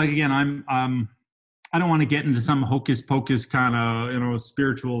 I'm not like, again, I don't want to get into some hocus pocus kind of,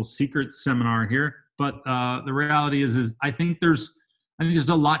 spiritual secret seminar here, but the reality is I think there's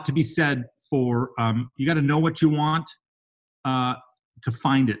a lot to be said for, you got to know what you want to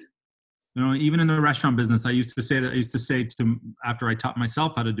find it. Even in the restaurant business, I used to say to, after I taught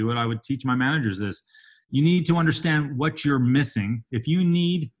myself how to do it, I would teach my managers this. You need to understand what you're missing. If you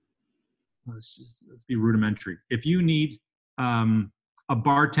need, let's be rudimentary. If you need a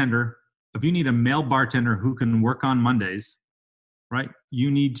bartender, if you need a male bartender who can work on Mondays, right?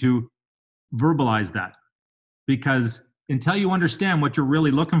 You need to verbalize that, because until you understand what you're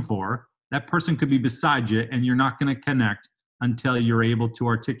really looking for, that person could be beside you and you're not going to connect until you're able to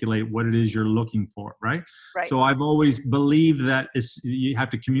articulate what it is you're looking for, right? So I've always believed that you have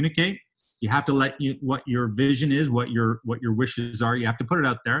to communicate. You have to let what your vision is, what your wishes are. You have to put it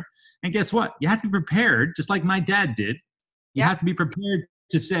out there. And guess what? You have to be prepared, just like my dad did. You have to be prepared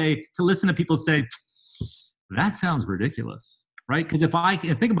to listen to people say, that sounds ridiculous, right? Because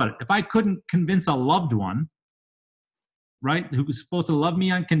think about it, if I couldn't convince a loved one, right, who was supposed to love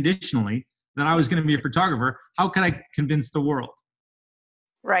me unconditionally, that I was going to be a photographer, how could I convince the world?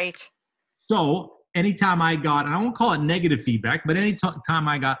 Right. So anytime I got, and I won't call it negative feedback, but anytime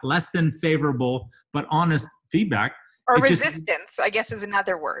I got less than favorable but honest feedback. Or resistance, I guess is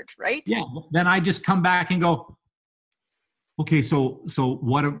another word, right? Yeah. Then I just come back and go, okay, so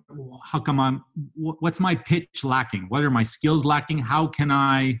how come what's my pitch lacking? What are my skills lacking? How can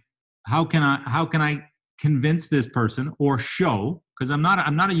I convince this person or show? Because I'm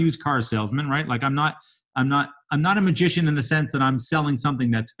not a used car salesman, right? Like I'm not a magician in the sense that I'm selling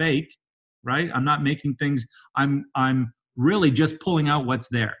something that's fake, right? I'm not making things. I'm really just pulling out what's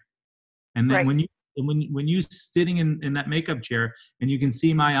there. And then when you sitting in that makeup chair and you can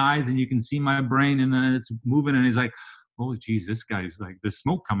see my eyes and you can see my brain and then it's moving and he's like, oh geez, this guy's like, there's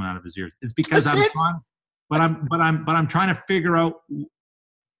smoke coming out of his ears. It's because I'm trying to figure out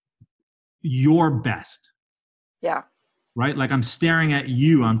your best. Yeah. Right? Like I'm staring at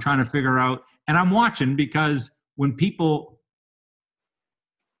you. I'm trying to figure out, and I'm watching, because when people,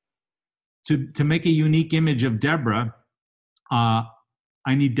 to make a unique image of Deborah, I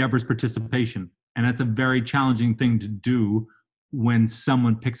need Deborah's participation. And that's a very challenging thing to do when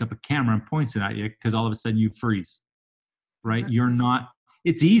someone picks up a camera and points it at you, because all of a sudden you freeze, right? You're not,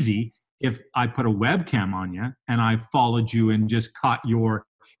 it's easy if I put a webcam on you and I followed you and just caught your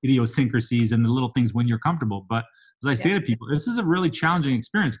idiosyncrasies and the little things when you're comfortable. But as I say to people, this is a really challenging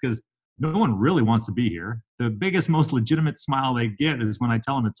experience because no one really wants to be here. The biggest, most legitimate smile they get is when I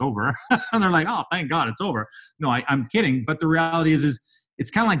tell them it's over. And they're like, oh, thank God it's over. No, I'm kidding. But the reality is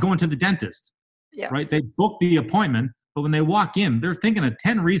it's kind of like going to the dentist, right? They book the appointment, but when they walk in, they're thinking of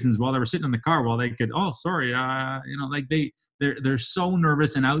 10 reasons while they were sitting in the car while they could, oh, sorry, like they're so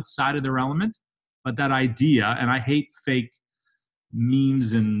nervous and outside of their element. But that idea, and I hate fake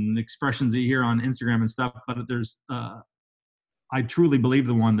memes and expressions that you hear on Instagram and stuff, but there's, I truly believe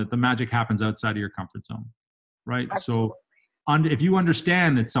the one that the magic happens outside of your comfort zone, right? Absolutely. if you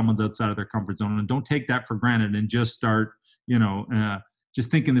understand that someone's outside of their comfort zone, and don't take that for granted and just start, just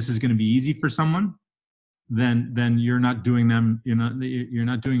thinking this is going to be easy for someone, then you're not doing them, you're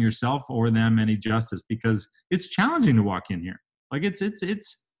not doing yourself or them any justice, because it's challenging to walk in here. Like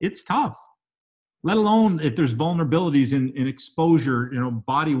it's tough, let alone if there's vulnerabilities in exposure,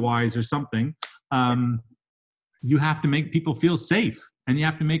 body wise or something. You have to make people feel safe, and you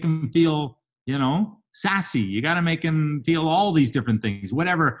have to make them feel, sassy. You got to make them feel all these different things,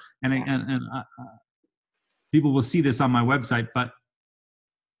 whatever. And people will see this on my website, but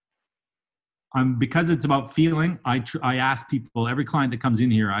because it's about feeling, I ask people, every client that comes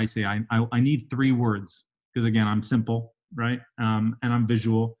in here, I say, I need 3 words, because again, I'm simple, right? And I'm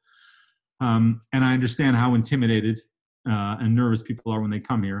visual. And I understand how intimidated and nervous people are when they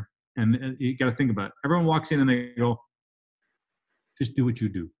come here. And you got to think about it. Everyone walks in and they go, just do what you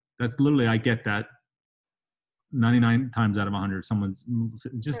do. That's literally, I get that 99 times out of 100. Someone's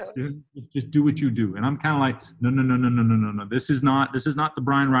just do what you do. And I'm kind of like, no. This is not the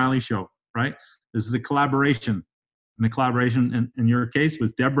Brian Reilly show, right? This is a collaboration. And the collaboration in your case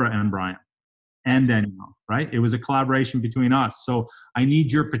was Deborah and Brian and Danielle, right? It was a collaboration between us. So I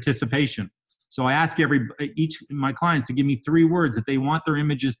need your participation. So I ask each of my clients to give me 3 words that they want their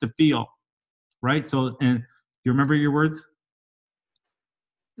images to feel, right? So, and do you remember your words?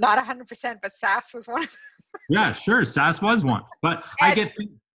 Not 100%, but sass was one. Yeah, sure. Sass was one. But edge.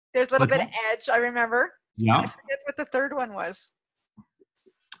 There's a little bit of edge, I remember. Yeah. I forget what the third one was.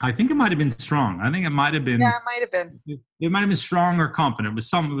 I think it might have been strong. I think it might have been. Yeah, it might have been. It might have been strong or confident.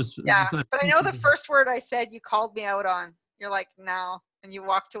 Yeah, but I know the first word I said, you called me out on. You're like, no. And you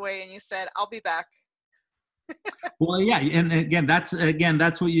walked away and you said, I'll be back. Well, yeah. And again, that's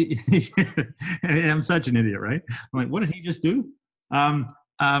what you, I'm such an idiot, right? I'm like, what did he just do?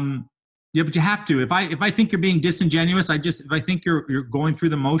 Yeah, but you have to. If I think you're being disingenuous, if I think you're going through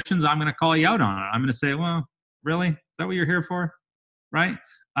the motions, I'm going to call you out on it. I'm going to say, well, really? Is that what you're here for? Right?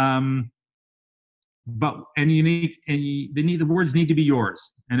 But the words need to be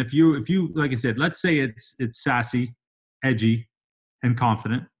yours. And if you, like I said, let's say it's sassy, edgy, and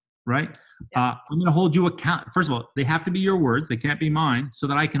confident, right? Yeah. I'm going to hold you account. First of all, they have to be your words. They can't be mine, so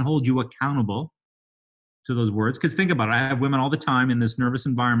that I can hold you accountable to those words. Because think about it. I have women all the time in this nervous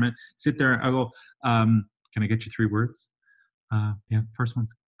environment sit there. I go, can I get you 3 words? Yeah. First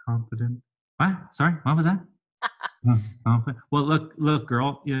one's confident. What? Sorry. What was that? Well, look,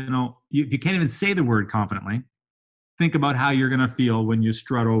 girl, you can't even say the word confidently. Think about how you're going to feel when you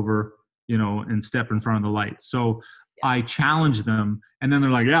strut over, and step in front of the light. So I challenge them, and then they're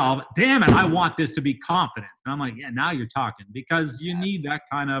like, yeah, damn it, I want this to be confident. And I'm like, yeah, now you're talking, because you need that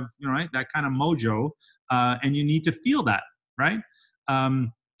kind of, right? That kind of mojo, and you need to feel that, right?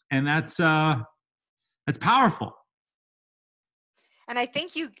 And that's powerful. And I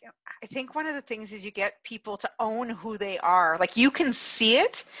think one of the things is you get people to own who they are. Like, you can see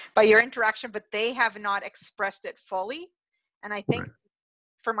it by your interaction, but they have not expressed it fully. And I think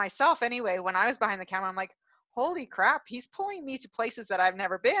for myself anyway, when I was behind the camera, I'm like, holy crap, he's pulling me to places that I've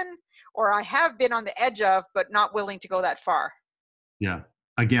never been, or I have been on the edge of, but not willing to go that far. Yeah.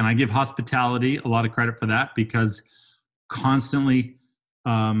 Again, I give hospitality a lot of credit for that, because constantly,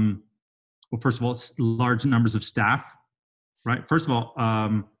 well, first of all, large numbers of staff, right? First of all,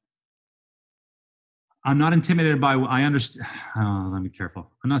 I'm not intimidated by, I understand, let me be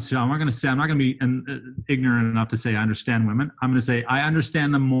careful. I'm not going to be ignorant enough to say I understand women. I'm going to say I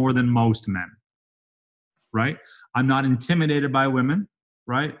understand them more than most men, right? I'm not intimidated by women,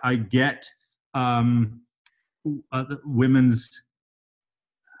 right? I get women's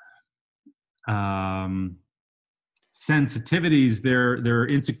sensitivities, their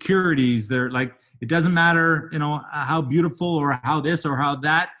insecurities, like, it doesn't matter, how beautiful or how this or how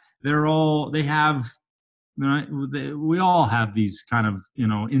that, they have, we all have these kind of,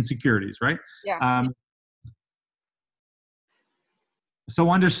 insecurities, right? Yeah.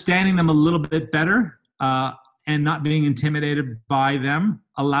 So understanding them a little bit better, and not being intimidated by them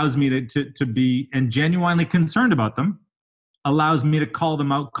allows me to be, and genuinely concerned about them, allows me to call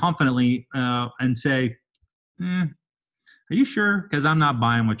them out confidently, and say, are you sure? Because I'm not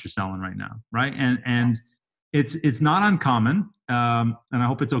buying what you're selling right now, right? And it's not uncommon, and I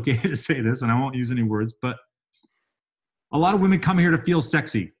hope it's okay to say this, and I won't use any words, but a lot of women come here to feel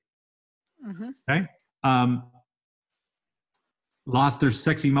sexy. Mm-hmm. Okay? Lost their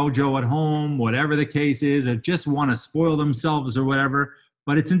sexy mojo at home, whatever the case is, or just want to spoil themselves or whatever.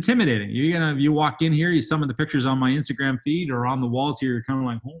 But it's intimidating. You walk in here, some of the pictures on my Instagram feed or on the walls here, you're kind of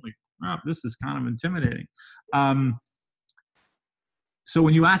like, holy crap, this is kind of intimidating. So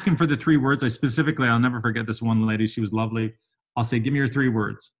when you ask him for the 3 words, I'll never forget this one lady. She was lovely. I'll say, give me your 3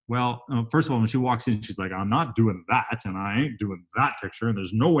 words. Well, first of all, when she walks in, she's like, I'm not doing that, and I ain't doing that picture, and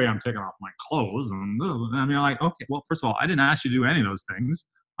there's no way I'm taking off my clothes. And you're like, okay, well, first of all, I didn't ask you to do any of those things.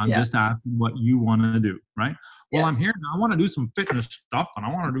 I'm just asking what you want to do, right? Well, I'm here now. I want to do some fitness stuff, and I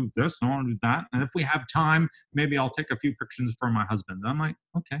want to do this, and I want to do that. And if we have time, maybe I'll take a few pictures for my husband. I'm like,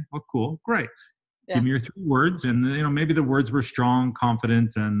 okay, well, cool, great. Give me your 3 words, and maybe the words were strong,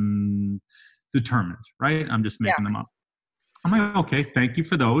 confident, and determined, right? I'm just making them up. I'm like, okay, thank you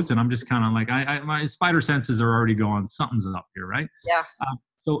for those. And I'm just kind of like, my spider senses are already going, something's up here, right? Yeah.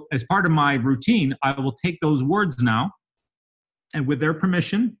 So as part of my routine, I will take those words now, and with their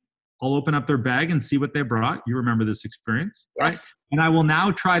permission, I'll open up their bag and see what they brought. You remember this experience, right? And I will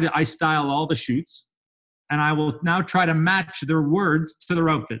now I style all the shoots, and I will now try to match their words to their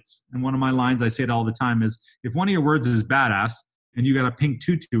outfits. And one of my lines, I say it all the time, is if one of your words is badass and you got a pink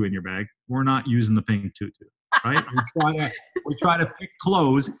tutu in your bag, we're not using the pink tutu. Right? We try to pick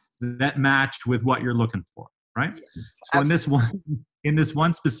clothes that match with what you're looking for, right? Yes, so in this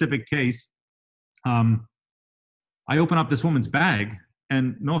one specific case, I open up this woman's bag,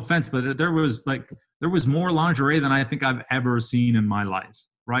 and no offense, but there was more lingerie than I think I've ever seen in my life,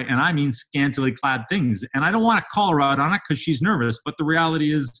 right? And I mean scantily clad things. And I don't want to call her out on it because she's nervous, but the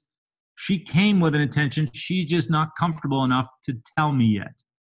reality is she came with an intention. She's just not comfortable enough to tell me yet.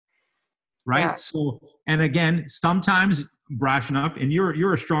 Right. Yeah. So, and again, sometimes brash enough, and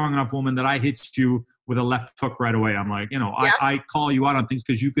you're a strong enough woman that I hit you with a left hook right away. I'm like, I call you out on things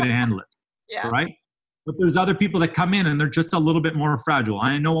because you could handle it. Yeah. Right. But there's other people that come in and they're just a little bit more fragile.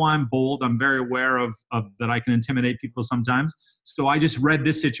 I know I'm bold. I'm very aware of that I can intimidate people sometimes. So I just read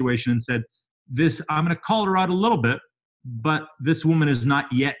this situation and said, I'm going to call her out a little bit, but this woman is not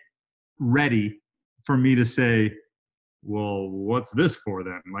yet ready for me to say, well, what's this for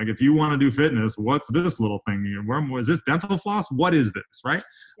then? Like, if you want to do fitness, what's this little thing? Was this dental floss? What is this, right?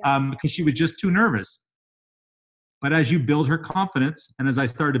 Because she was just too nervous. But as you build her confidence, and as I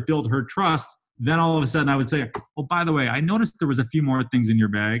started to build her trust, then all of a sudden I would say, oh, by the way, I noticed there was a few more things in your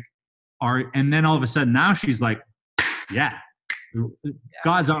bag. And then all of a sudden now she's like, yeah.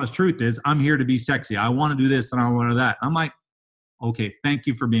 God's honest truth is, I'm here to be sexy. I want to do this and I want to do that. I'm like, okay, thank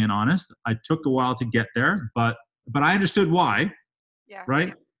you for being honest. I took a while to get there, but I understood why,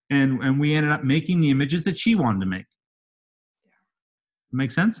 right? And we ended up making the images that she wanted to make.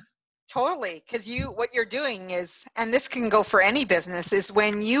 Make sense? Totally, because what you're doing is, and this can go for any business, is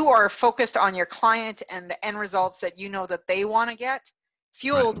when you are focused on your client and the end results that you know that they want to get,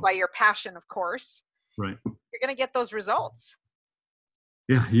 fueled by your passion, of course. Right. You're going to get those results.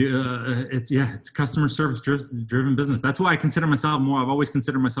 Yeah, it's customer service driven business. That's why I consider myself I've always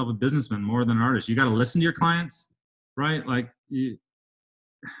considered myself a businessman more than an artist. You got to listen to your clients, right? Like,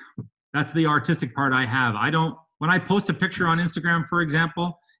 that's the artistic part I have. When I post a picture on Instagram, for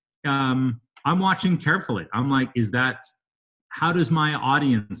example, I'm watching carefully. I'm like, how does my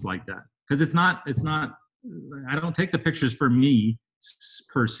audience like that? Because it's not, I don't take the pictures for me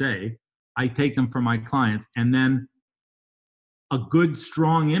per se. I take them for my clients, and then a good,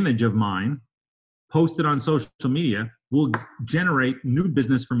 strong image of mine posted on social media will generate new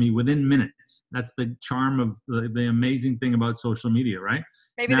business for me within minutes. That's the charm of the amazing thing about social media, right?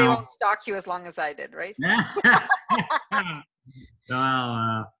 Maybe they won't stalk you as long as I did, right?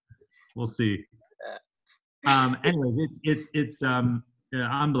 We'll see. Anyways,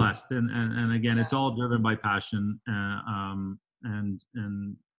 I'm blessed, and again, it's all driven by passion. And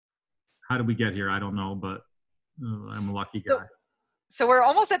how did we get here? I don't know, but I'm a lucky guy. So we're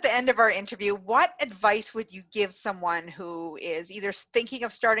almost at the end of our interview. What advice would you give someone who is either thinking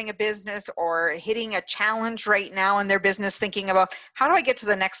of starting a business or hitting a challenge right now in their business, thinking about how do I get to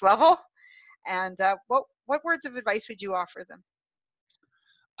the next level? And what words of advice would you offer them?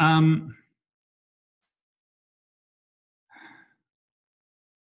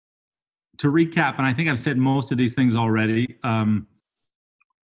 To recap, and I think I've said most of these things already,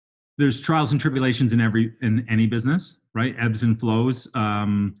 there's trials and tribulations in any business, right? Ebbs and flows.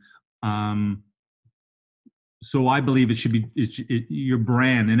 So I believe it should be your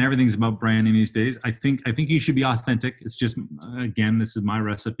brand, and everything's about branding these days. I think you should be authentic. It's just, again, this is my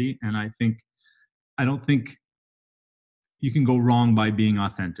recipe, and I don't think you can go wrong by being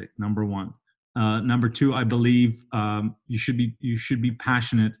authentic. Number one. Number two, I believe you should be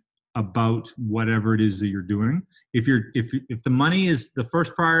passionate about whatever it is that you're doing. If the money is the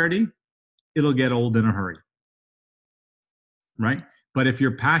first priority, it'll get old in a hurry, right? But if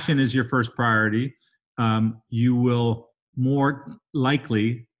your passion is your first priority, you will more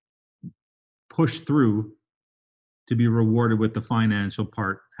likely push through to be rewarded with the financial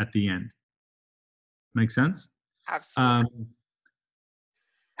part at the end. Make sense? Absolutely.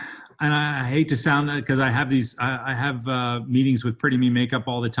 and I hate to sound that, because I have meetings with Pretty Me Makeup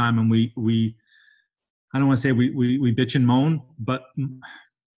all the time, and we I don't want to say we bitch and moan, but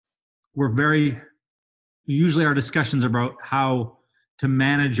usually our discussions are about how to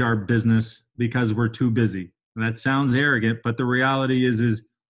manage our business because we're too busy. And that sounds arrogant, but the reality is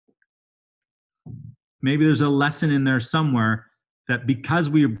maybe there's a lesson in there somewhere that because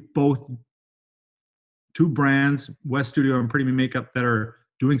we are both two brands, West Studio and Pretty Me Makeup, that are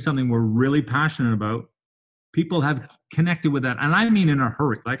doing something we're really passionate about, people have connected with that. And I mean in a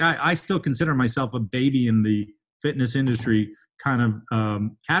hurry. Like I still consider myself a baby in the fitness industry kind of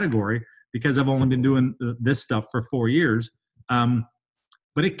category, because I've only been doing this stuff for 4 years.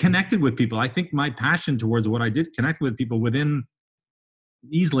 But it connected with people. I think my passion towards what I did connected with people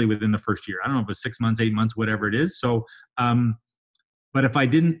easily within the first year. I don't know if it was 6 months, 8 months, whatever it is. So, but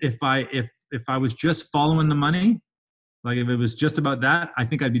if I was just following the money, like if it was just about that, I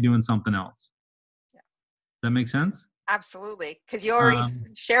think I'd be doing something else. Yeah. Does that make sense? Absolutely. Because you already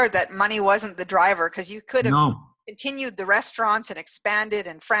shared that money wasn't the driver, because you could have continued the restaurants and expanded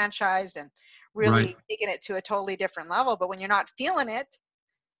and franchised and really taken it to a totally different level. But when you're not feeling it,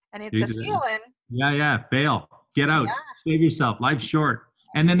 and it's a feeling. Yeah. Bail. Get out. Yeah. Save yourself. Life's short.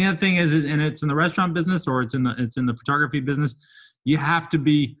 And then the other thing is, and it's in the restaurant business or it's in the photography business, you have to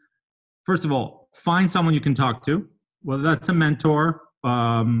be, first of all, find someone you can talk to, whether that's a mentor,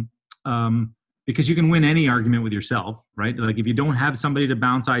 because you can win any argument with yourself, right? Like if you don't have somebody to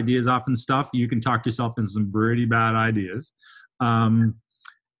bounce ideas off and stuff, you can talk yourself into some pretty bad ideas. And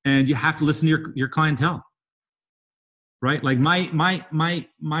you have to listen to your clientele, right? Like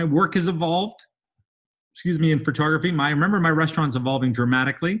my work has evolved, in photography. Remember my restaurant's evolving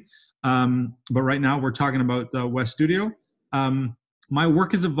dramatically. But right now we're talking about the West Studio. My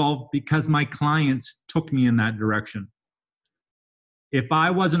work has evolved because my clients took me in that direction. If I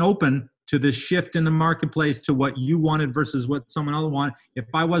wasn't open to this shift in the marketplace to what you wanted versus what someone else wanted, if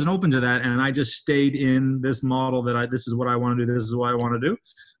I wasn't open to that and I just stayed in this model that this is what I want to do, this is what I want to do,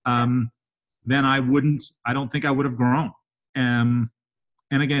 then I don't think I would have grown.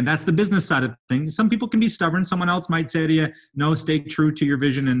 And again, that's the business side of things. Some people can be stubborn. Someone else might say to you, no, stay true to your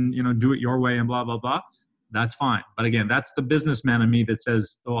vision and, do it your way and blah, blah, blah. That's fine. But again, that's the businessman in me that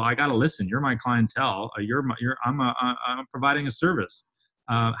says, oh, I got to listen. You're my clientele. I'm providing a service.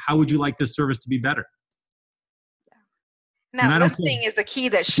 How would you like this service to be better? Now, listening is the key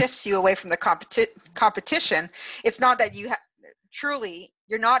that shifts you away from the competition. It's not that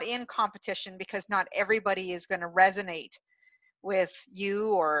you're not in competition, because not everybody is going to resonate with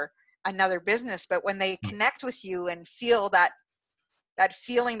you or another business. But when they connect with you and feel that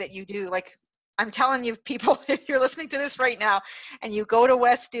feeling that you do, like I'm telling you, people, if you're listening to this right now and you go to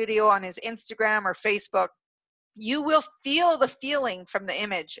West Studio on his Instagram or Facebook, you will feel the feeling from the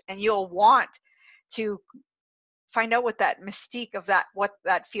image, and you'll want to find out what that mystique of what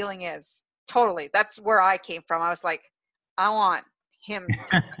that feeling is. Totally. That's where I came from. I was like, I want him.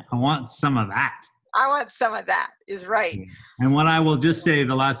 I want some of that. I want some of that is right. And what I will just say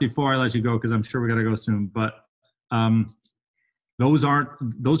before I let you go, because I'm sure we got to go soon, but those are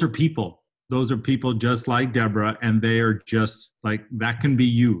people. Those are people just like Deborah, and they are just like, that can be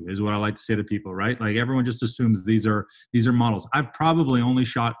you, is what I like to say to people, right? Like everyone just assumes these are models. I've only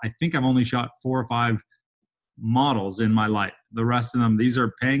shot 4 or 5 models in my life. The rest of them, these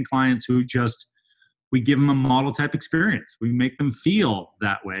are paying clients who we give them a model type experience. We make them feel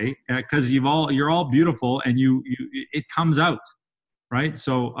that way because you're all beautiful, and it comes out, right?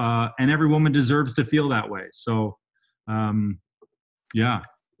 So, and every woman deserves to feel that way. So, yeah.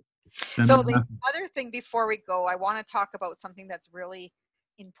 So the other thing before we go, I want to talk about something that's really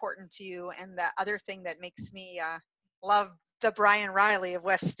important to you, and the other thing that makes me love the Brian Reilly of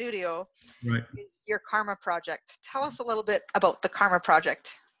West Studio is your Karma Project. Tell us a little bit about the Karma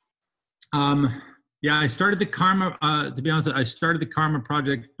Project. Yeah, I started the Karma, to be honest, I started the Karma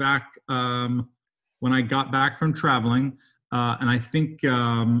Project back when I got back from traveling. And I think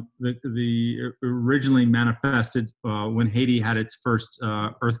the originally manifested when Haiti had its first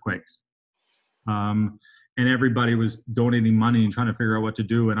earthquakes. And everybody was donating money and trying to figure out what to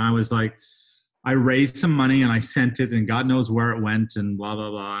do. And I was like, I raised some money and I sent it, and God knows where it went and blah,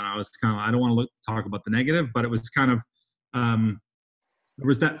 blah, blah. And I was kind of, I don't want to talk about the negative, but it was kind of, there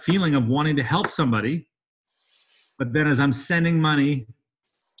was that feeling of wanting to help somebody. But then as I'm sending money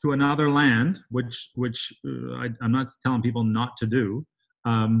to another land, which I'm not telling people not to do,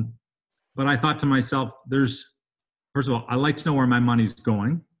 but I thought to myself, first of all, I like to know where my money's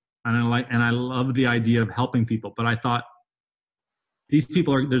going, and I love the idea of helping people. But I thought, these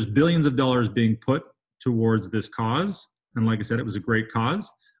people there's billions of dollars being put towards this cause, and like I said, it was a great cause.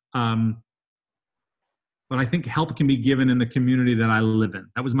 But I think help can be given in the community that I live in.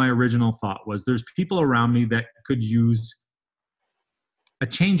 That was my original thought, was there's people around me that could use a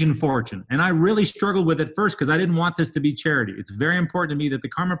change in fortune. And I really struggled with it first because I didn't want this to be charity. It's very important to me that the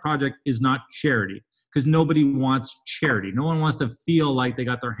Karma Project is not charity, because nobody wants charity. No one wants to feel like they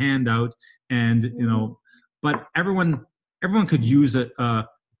got their hand out, and but everyone could use a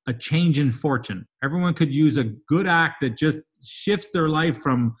change in fortune. Everyone could use a good act that just shifts their life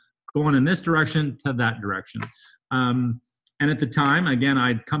from going in this direction to that direction. And at the time, again,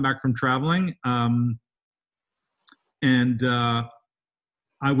 I'd come back from traveling, and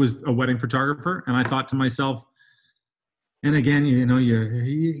I was a wedding photographer, and I thought to myself, and again,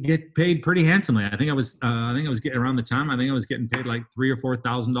 you get paid pretty handsomely. I think I was getting around the time. I think I was getting paid like $3,000 or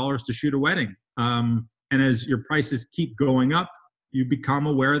 $4,000 to shoot a wedding. And as your prices keep going up, you become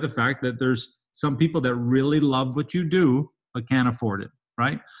aware of the fact that there's some people that really love what you do but can't afford it,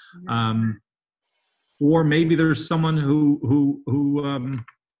 right? Or maybe there's someone who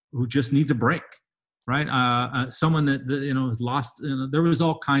just needs a break, right? Someone that has lost. There was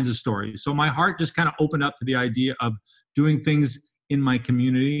all kinds of stories. So my heart just kind of opened up to the idea of doing things in my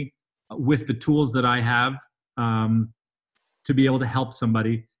community with the tools that I have, to be able to help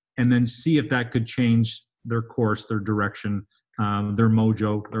somebody, and then see if that could change their course, their direction, their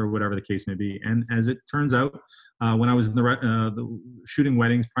mojo, or whatever the case may be. And as it turns out, when I was in the shooting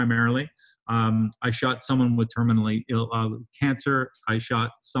weddings primarily, I shot someone with terminally ill cancer. I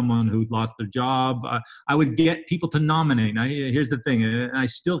shot someone who lost their job. I would get people to nominate. Now, here's the thing, and I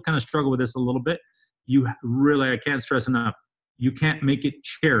still kind of struggle with this a little bit. I can't stress enough, you can't make it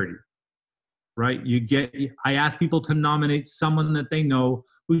charity, right? I ask people to nominate someone that they know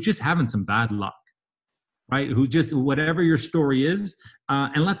who's just having some bad luck, right? Who just, whatever your story is,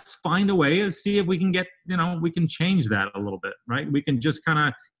 and let's find a way to see if we can get, we can change that a little bit, right? We can just kind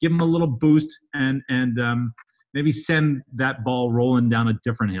of give them a little boost and maybe send that ball rolling down a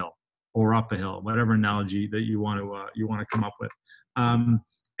different hill or up a hill, whatever analogy that you want to come up with.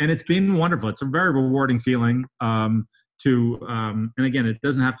 And it's been wonderful. It's a very rewarding feeling and again, it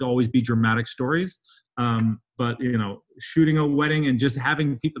doesn't have to always be dramatic stories, but shooting a wedding and just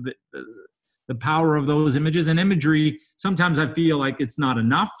having people that, the power of those images and imagery. Sometimes I feel like it's not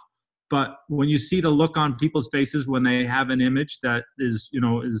enough, but when you see the look on people's faces when they have an image that is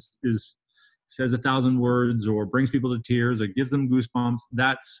says 1,000 words or brings people to tears or gives them goosebumps,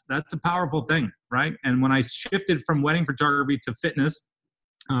 that's a powerful thing, right? And when I shifted from wedding photography to fitness,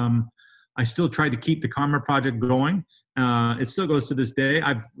 I still tried to keep the Karma Project going. It still goes to this day.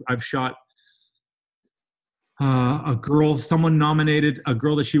 I've shot a girl, someone nominated a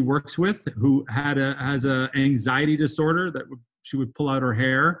girl that she works with who has a anxiety disorder that she would pull out her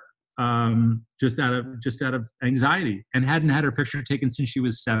hair just out of anxiety, and hadn't had her picture taken since she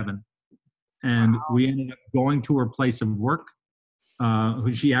was 7. And wow. We ended up going to her place of work.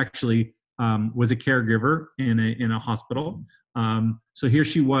 She actually was a caregiver in a hospital. So here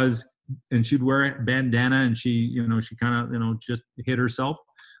she was, and she'd wear a bandana, and she kind of just hit herself.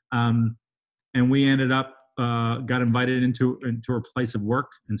 And we ended up got invited into her place of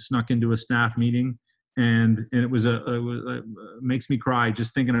work and snuck into a staff meeting, and it was makes me cry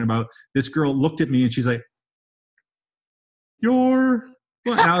just thinking about this girl. Looked at me and she's like, "You're,"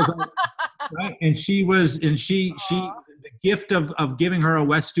 and I was like, right? And she the gift of giving her a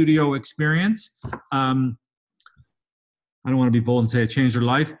West Studio experience. I don't want to be bold and say it changed her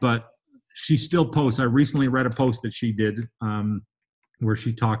life, but she still posts. I recently read a post that she did where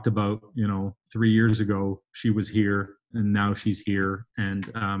she talked about, 3 years ago she was here and now she's here, and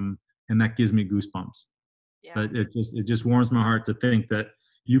that gives me goosebumps. Yeah. But it just warms my heart to think that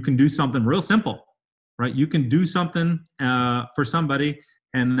you can do something real simple, right? You can do something for somebody,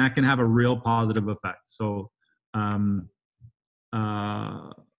 and that can have a real positive effect. So I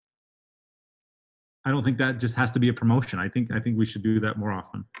don't think that just has to be a promotion. I think we should do that more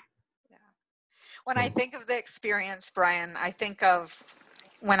often. Yeah. When I think of the experience, Brian, I think of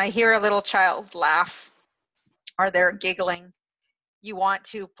when I hear a little child laugh or they're giggling, you want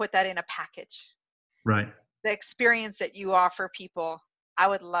to put that in a package. Right. The experience that you offer people, I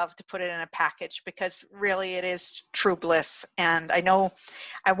would love to put it in a package, because really it is true bliss. And I know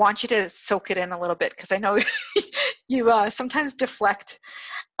I want you to soak it in a little bit, because I know you sometimes deflect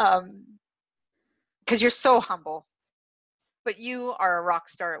because you're so humble, but you are a rock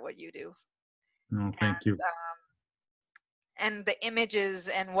star at what you do. Oh, thank you. And the images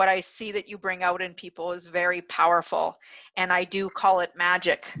and what I see that you bring out in people is very powerful. And I do call it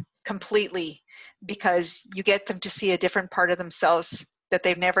magic completely, because you get them to see a different part of themselves that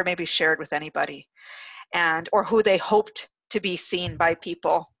they've never maybe shared with anybody, or who they hoped to be seen by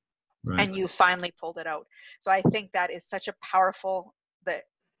people. Right. and you finally pulled it out. So I think that is such a powerful, the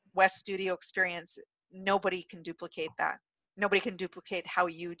West Studio experience. Nobody can duplicate that. Nobody can duplicate how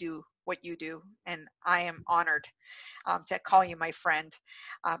you do what you do. And I am honored to call you my friend.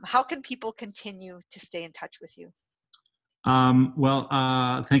 How can people continue to stay in touch with you?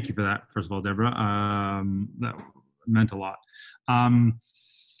 Thank you for that, first of all, Deborah. That meant a lot.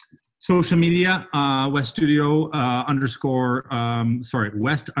 Social media, West _ Studio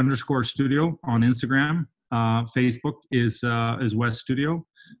on Instagram. Facebook is West Studio.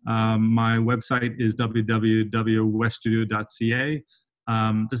 My website is www.weststudio.ca.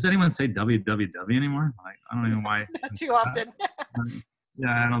 Does anyone say www anymore? I don't even know why. Not too often.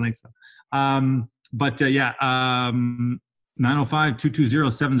 Yeah, I don't think so.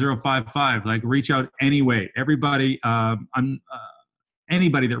 905-220-7055. Like, reach out anyway. Everybody,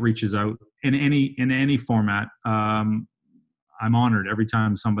 anybody that reaches out in any format, I'm honored every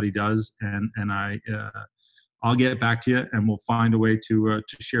time somebody does, and I'll get back to you, and we'll find a way to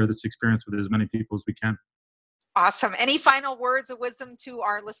share this experience with as many people as we can. Awesome. Any final words of wisdom to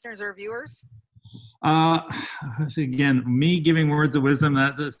our listeners or viewers? Again, me giving words of wisdom,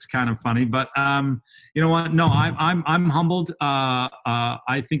 that's kind of funny, but you know what? No, I'm humbled.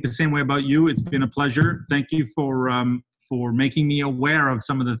 I think the same way about you. It's been a pleasure. Thank you for making me aware of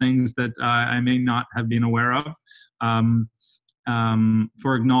some of the things that I may not have been aware of.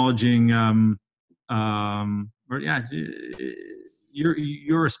 For acknowledging,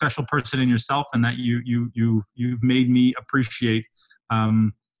 you're a special person in yourself, and that you've made me appreciate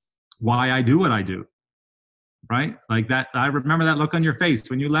why I do what I do. Right? Like that. I remember that look on your face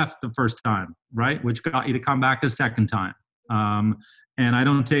when you left the first time, right? Which got you to come back a second time. And I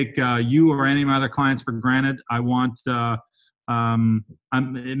don't take you or any of my other clients for granted. I want, it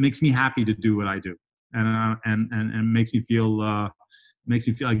makes me happy to do what I do. And makes me feel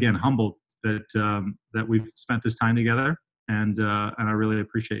again, humbled that we've spent this time together. And I really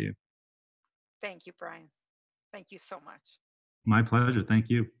appreciate you. Thank you, Brian. Thank you so much. My pleasure. Thank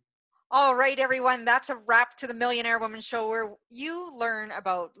you. All right, everyone, that's a wrap to the Millionaire Woman Show, where you learn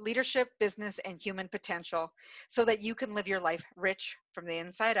about leadership, business, and human potential so that you can live your life rich from the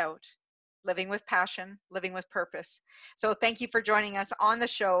inside out, living with passion, living with purpose. So thank you for joining us on the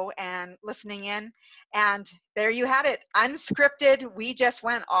show and listening in. And there you had it, unscripted. We just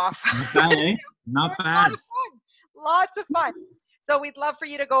went off. Not bad, eh? Not bad. A lot of fun. Lots of fun. So we'd love for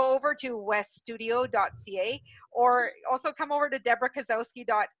you to go over to weststudio.ca, or also come over to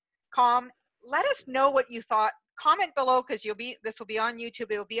deborahkozowski.com. Let us know what you thought. Comment below, because this will be on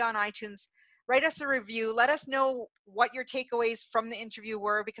YouTube. It will be on iTunes. Write us a review. Let us know what your takeaways from the interview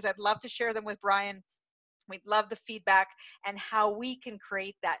were, because I'd love to share them with Brian. We'd love the feedback and how we can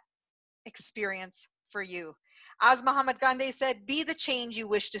create that experience for you. As Muhammad Gandhi said, be the change you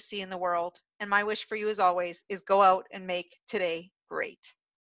wish to see in the world. And my wish for you, as always, is go out and make today great.